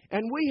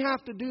 And we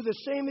have to do the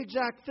same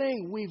exact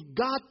thing. We've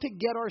got to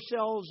get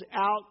ourselves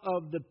out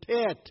of the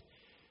pit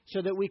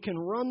so that we can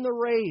run the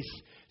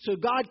race, so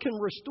God can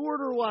restore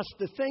to us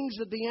the things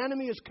that the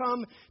enemy has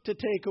come to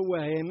take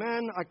away.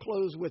 Amen? I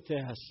close with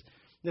this.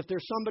 If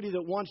there's somebody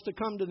that wants to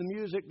come to the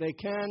music, they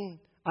can.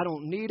 I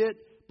don't need it,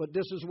 but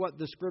this is what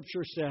the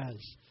Scripture says.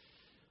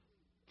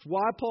 It's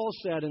why Paul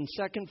said in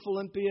 2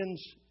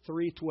 Philippians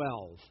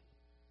 3:12,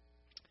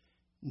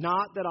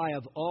 not that I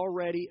have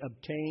already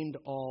obtained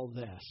all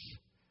this,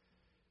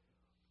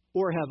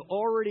 or have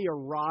already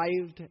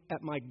arrived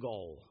at my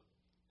goal,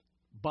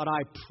 but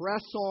I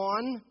press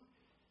on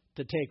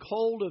to take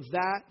hold of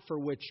that for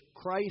which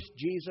Christ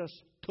Jesus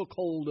took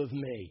hold of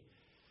me.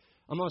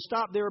 I'm going to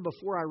stop there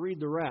before I read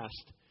the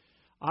rest.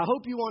 I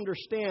hope you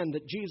understand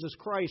that Jesus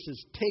Christ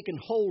has taken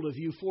hold of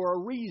you for a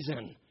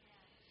reason.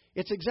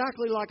 It's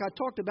exactly like I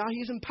talked about.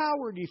 He's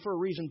empowered you for a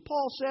reason.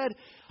 Paul said,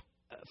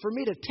 for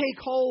me to take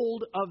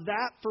hold of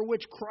that for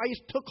which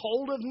Christ took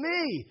hold of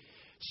me.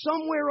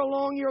 Somewhere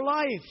along your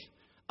life,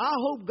 I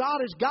hope God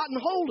has gotten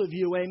hold of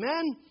you.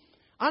 Amen?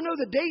 I know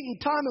the date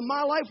and time in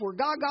my life where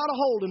God got a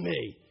hold of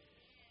me.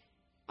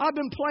 I've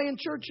been playing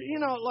church.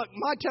 Look,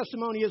 my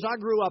testimony is I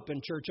grew up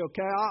in church,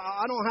 okay?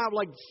 I don't have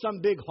like some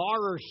big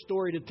horror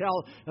story to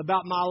tell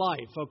about my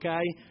life,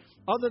 okay?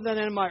 Other than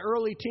in my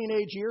early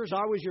teenage years,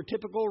 I was your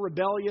typical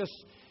rebellious,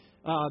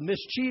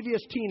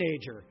 mischievous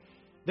teenager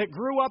that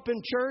grew up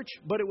in church,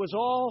 but it was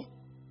all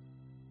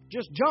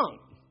just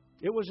junk.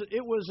 It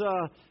was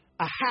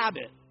a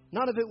habit.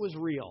 None of it was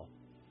real.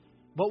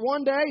 But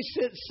one day,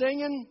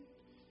 singing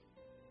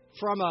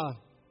from a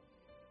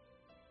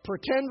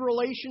pretend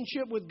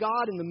relationship with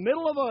God in the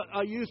middle of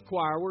a youth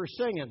choir, we're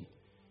singing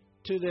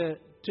to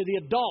the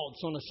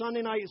adults on a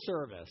Sunday night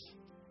service.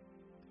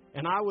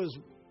 And I was,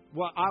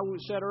 what I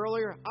said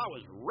earlier, I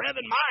was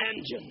revving my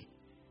engine.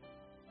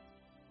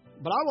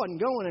 But I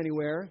wasn't going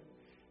anywhere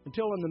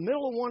until in the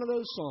middle of one of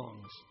those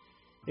songs,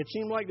 it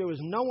seemed like there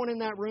was no one in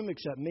that room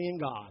except me and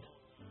God.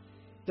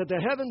 That the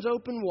heavens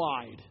opened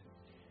wide,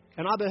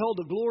 and I beheld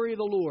the glory of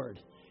the Lord.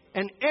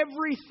 And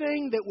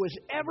everything that was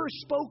ever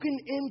spoken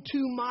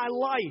into my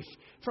life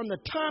from the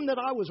time that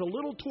I was a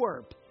little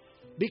twerp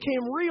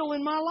became real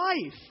in my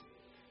life.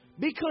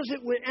 Because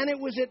it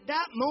was at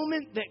that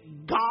moment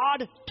that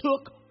God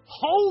took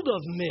hold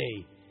of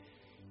me.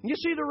 You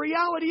see, the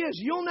reality is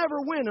you'll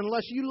never win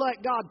unless you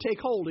let God take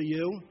hold of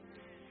you.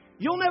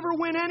 You'll never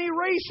win any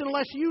race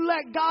unless you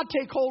let God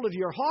take hold of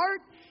your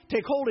heart,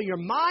 take hold of your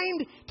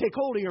mind, take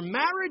hold of your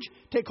marriage,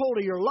 take hold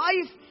of your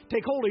life,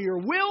 take hold of your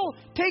will,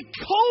 take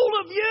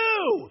hold of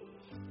you.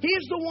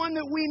 He's the one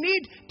that we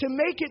need to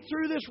make it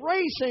through this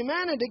race,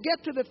 amen, and to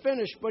get to the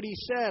finish. But he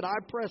said, I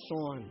press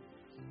on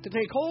to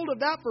take hold of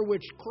that for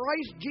which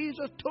Christ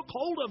Jesus took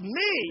hold of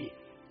me.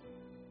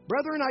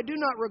 Brethren, I do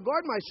not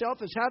regard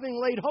myself as having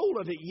laid hold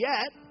of it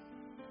yet.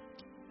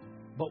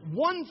 But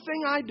one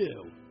thing I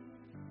do,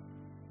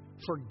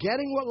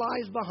 forgetting what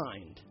lies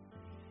behind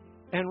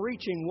and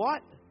reaching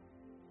what?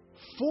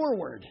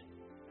 Forward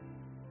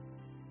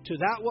to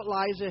that what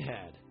lies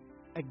ahead.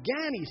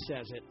 Again, he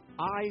says it,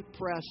 I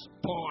press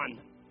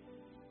on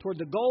toward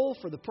the goal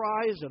for the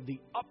prize of the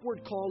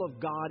upward call of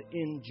God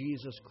in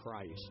Jesus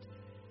Christ.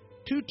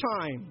 2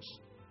 times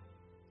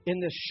in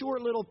this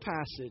short little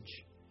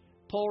passage,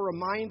 Paul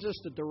reminds us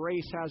that the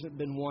race hasn't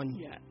been won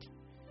yet.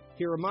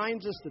 He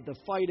reminds us that the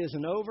fight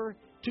isn't over.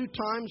 2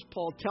 times,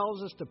 Paul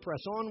tells us to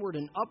press onward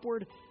and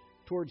upward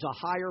towards a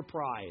higher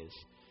prize.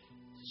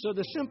 So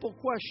the simple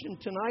question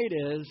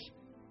tonight is,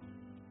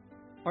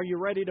 are you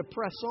ready to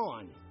press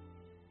on?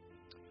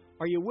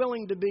 Are you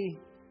willing to be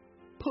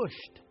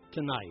pushed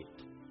tonight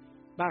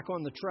back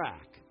on the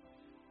track?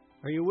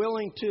 Are you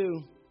willing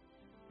to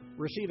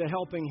receive a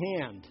helping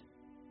hand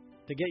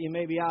to get you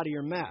maybe out of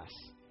your mess?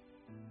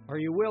 Are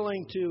you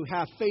willing to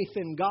have faith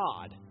in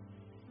God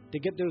to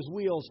get those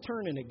wheels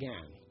turning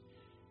again?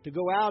 To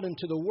go out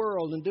into the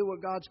world and do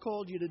what God's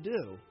called you to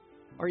do?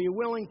 Are you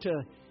willing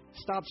to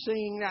stop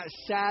singing that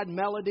sad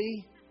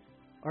melody?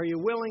 Are you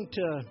willing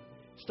to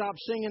stop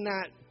singing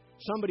that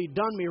somebody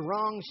done me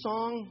wrong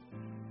song?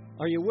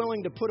 Are you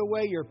willing to put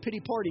away your pity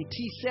party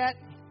tea set?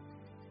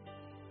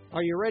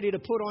 Are you ready to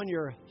put on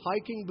your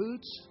hiking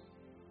boots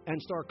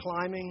and start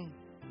climbing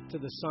to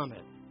the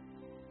summit?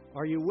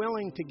 Are you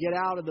willing to get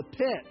out of the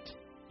pit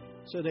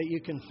so that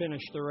you can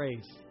finish the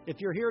race? If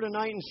you're here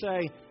tonight and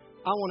say,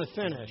 I want to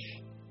finish,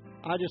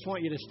 I just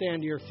want you to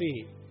stand to your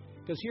feet.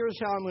 Because here's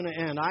how I'm going to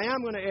end. I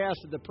am going to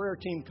ask that the prayer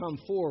team come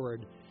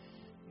forward.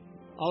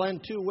 I'll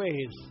end 2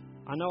 ways.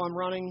 I know I'm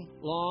running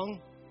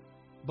long,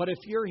 But if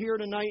you're here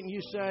tonight and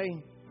you say,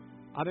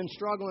 I've been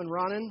struggling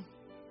running,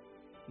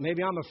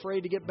 maybe I'm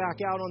afraid to get back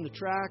out on the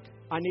track,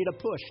 I need a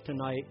push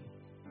tonight.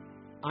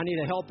 I need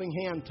a helping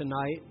hand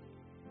tonight.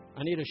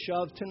 I need a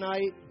shove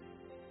tonight.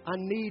 I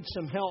need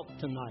some help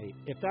tonight.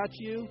 If that's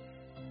you,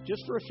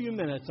 just for a few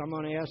minutes, I'm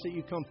going to ask that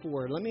you come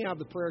forward. Let me have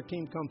the prayer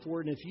team come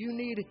forward. And if you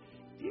need,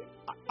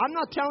 I'm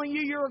not telling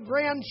you you're a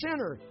grand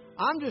sinner.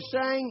 I'm just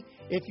saying,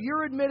 if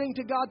you're admitting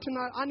to God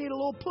tonight, I need a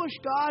little push,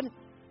 God.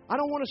 I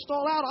don't want to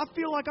stall out. I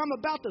feel like I'm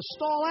about to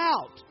stall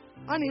out.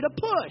 I need a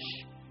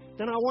push.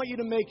 Then I want you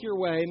to make your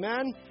way,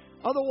 amen?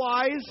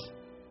 Otherwise,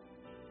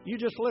 you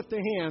just lift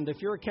a hand.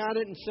 If you're a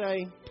candidate and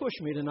say, push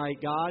me tonight,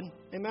 God,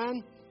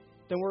 amen?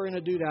 Then we're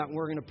going to do that and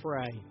we're going to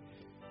pray.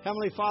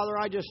 Heavenly Father,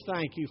 I just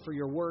thank you for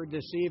your word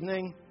this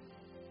evening.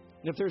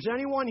 And if there's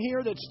anyone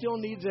here that still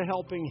needs a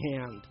helping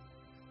hand,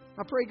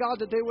 I pray, God,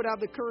 that they would have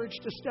the courage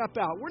to step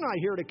out. We're not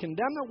here to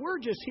condemn them. We're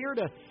just here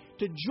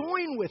to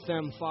join with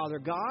them, Father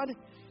God,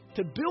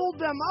 to build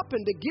them up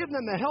and to give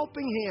them a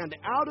helping hand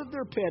out of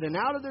their pit and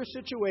out of their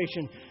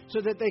situation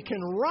so that they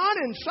can run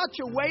in such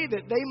a way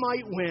that they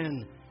might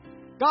win.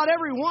 God,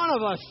 every one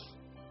of us,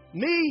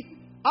 me,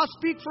 I'll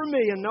speak for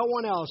me and no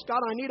one else. God,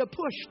 I need a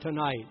push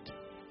tonight.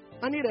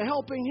 I need a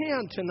helping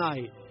hand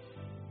tonight.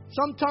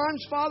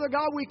 Sometimes, Father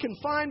God, we can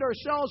find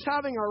ourselves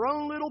having our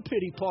own little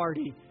pity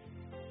party.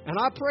 And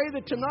I pray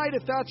that tonight,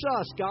 if that's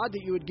us, God,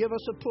 that you would give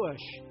us a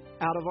push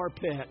out of our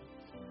pit.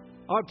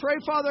 I pray,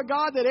 Father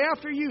God, that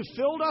after you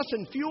filled us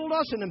and fueled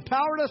us and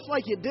empowered us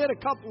like you did a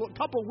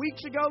couple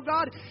weeks ago,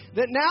 God,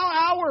 that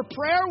now our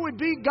prayer would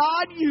be,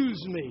 God,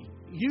 use me.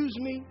 Use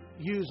me,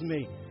 use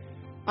me.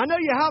 I know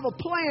you have a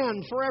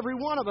plan for every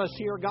one of us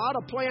here, God,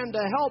 a plan to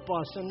help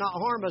us and not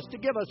harm us, to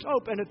give us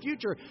hope and a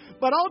future.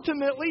 But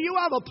ultimately, you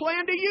have a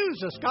plan to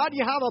use us, God.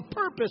 You have a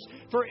purpose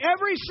for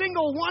every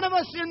single one of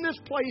us in this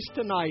place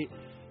tonight.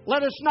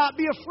 Let us not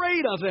be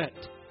afraid of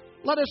it.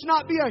 Let us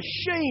not be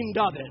ashamed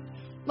of it.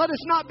 Let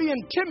us not be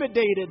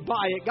intimidated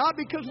by it, God,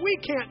 because we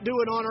can't do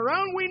it on our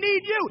own. We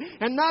need you.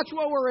 And that's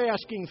what we're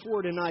asking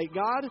for tonight,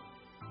 God.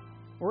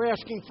 We're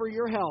asking for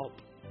your help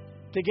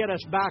to get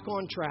us back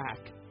on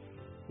track.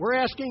 We're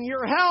asking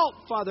your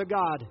help, Father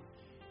God,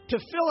 to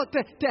fill it,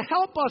 to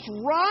help us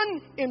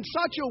run in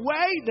such a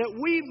way that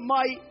we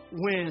might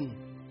win.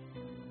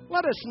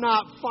 Let us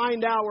not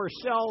find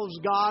ourselves,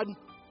 God,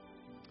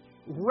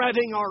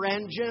 revving our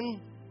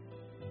engine,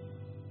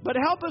 but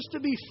help us to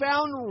be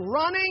found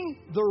running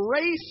the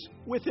race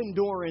with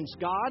endurance,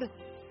 God.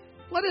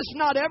 Let us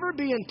not ever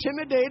be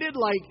intimidated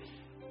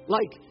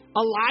like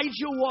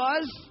Elijah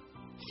was,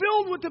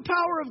 filled with the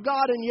power of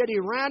God, and yet he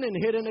ran and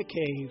hid in a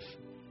cave.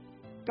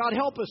 God,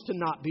 help us to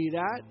not be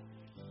that.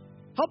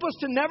 Help us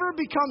to never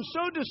become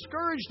so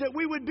discouraged that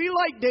we would be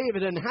like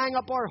David and hang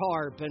up our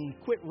harp and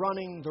quit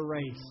running the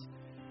race.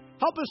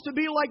 Help us to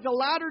be like the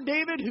latter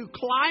David who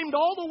climbed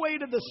all the way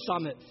to the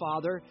summit,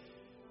 Father,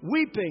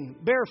 weeping,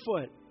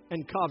 barefoot,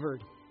 and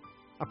covered.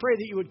 I pray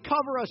that you would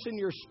cover us in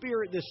your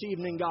spirit this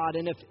evening, God.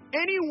 And if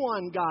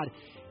anyone, God,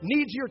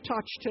 needs your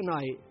touch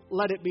tonight,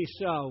 let it be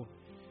so.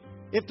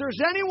 If there's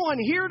anyone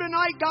here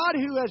tonight,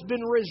 God, who has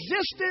been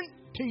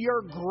resistant to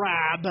your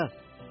grab,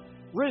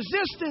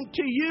 resistant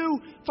to you,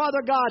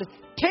 Father God,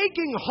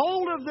 taking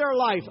hold of their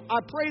life, I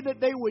pray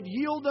that they would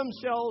yield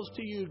themselves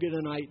to you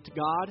tonight,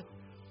 God.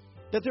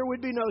 That there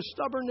would be no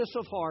stubbornness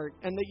of heart,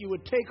 and that you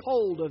would take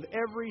hold of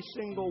every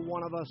single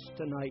one of us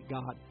tonight,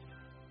 God.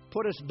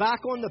 Put us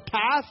back on the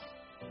path.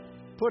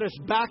 Put us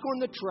back on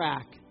the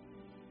track.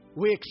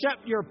 We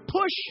accept your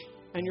push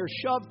and your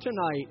shove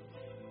tonight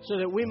so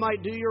that we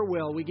might do your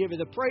will. We give you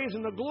the praise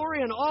and the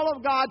glory, and all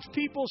of God's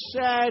people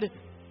said,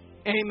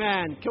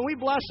 amen. Can we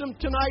bless them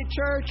tonight,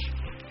 church?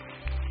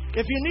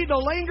 If you need to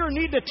linger,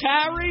 need to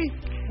tarry,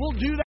 we'll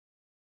do that.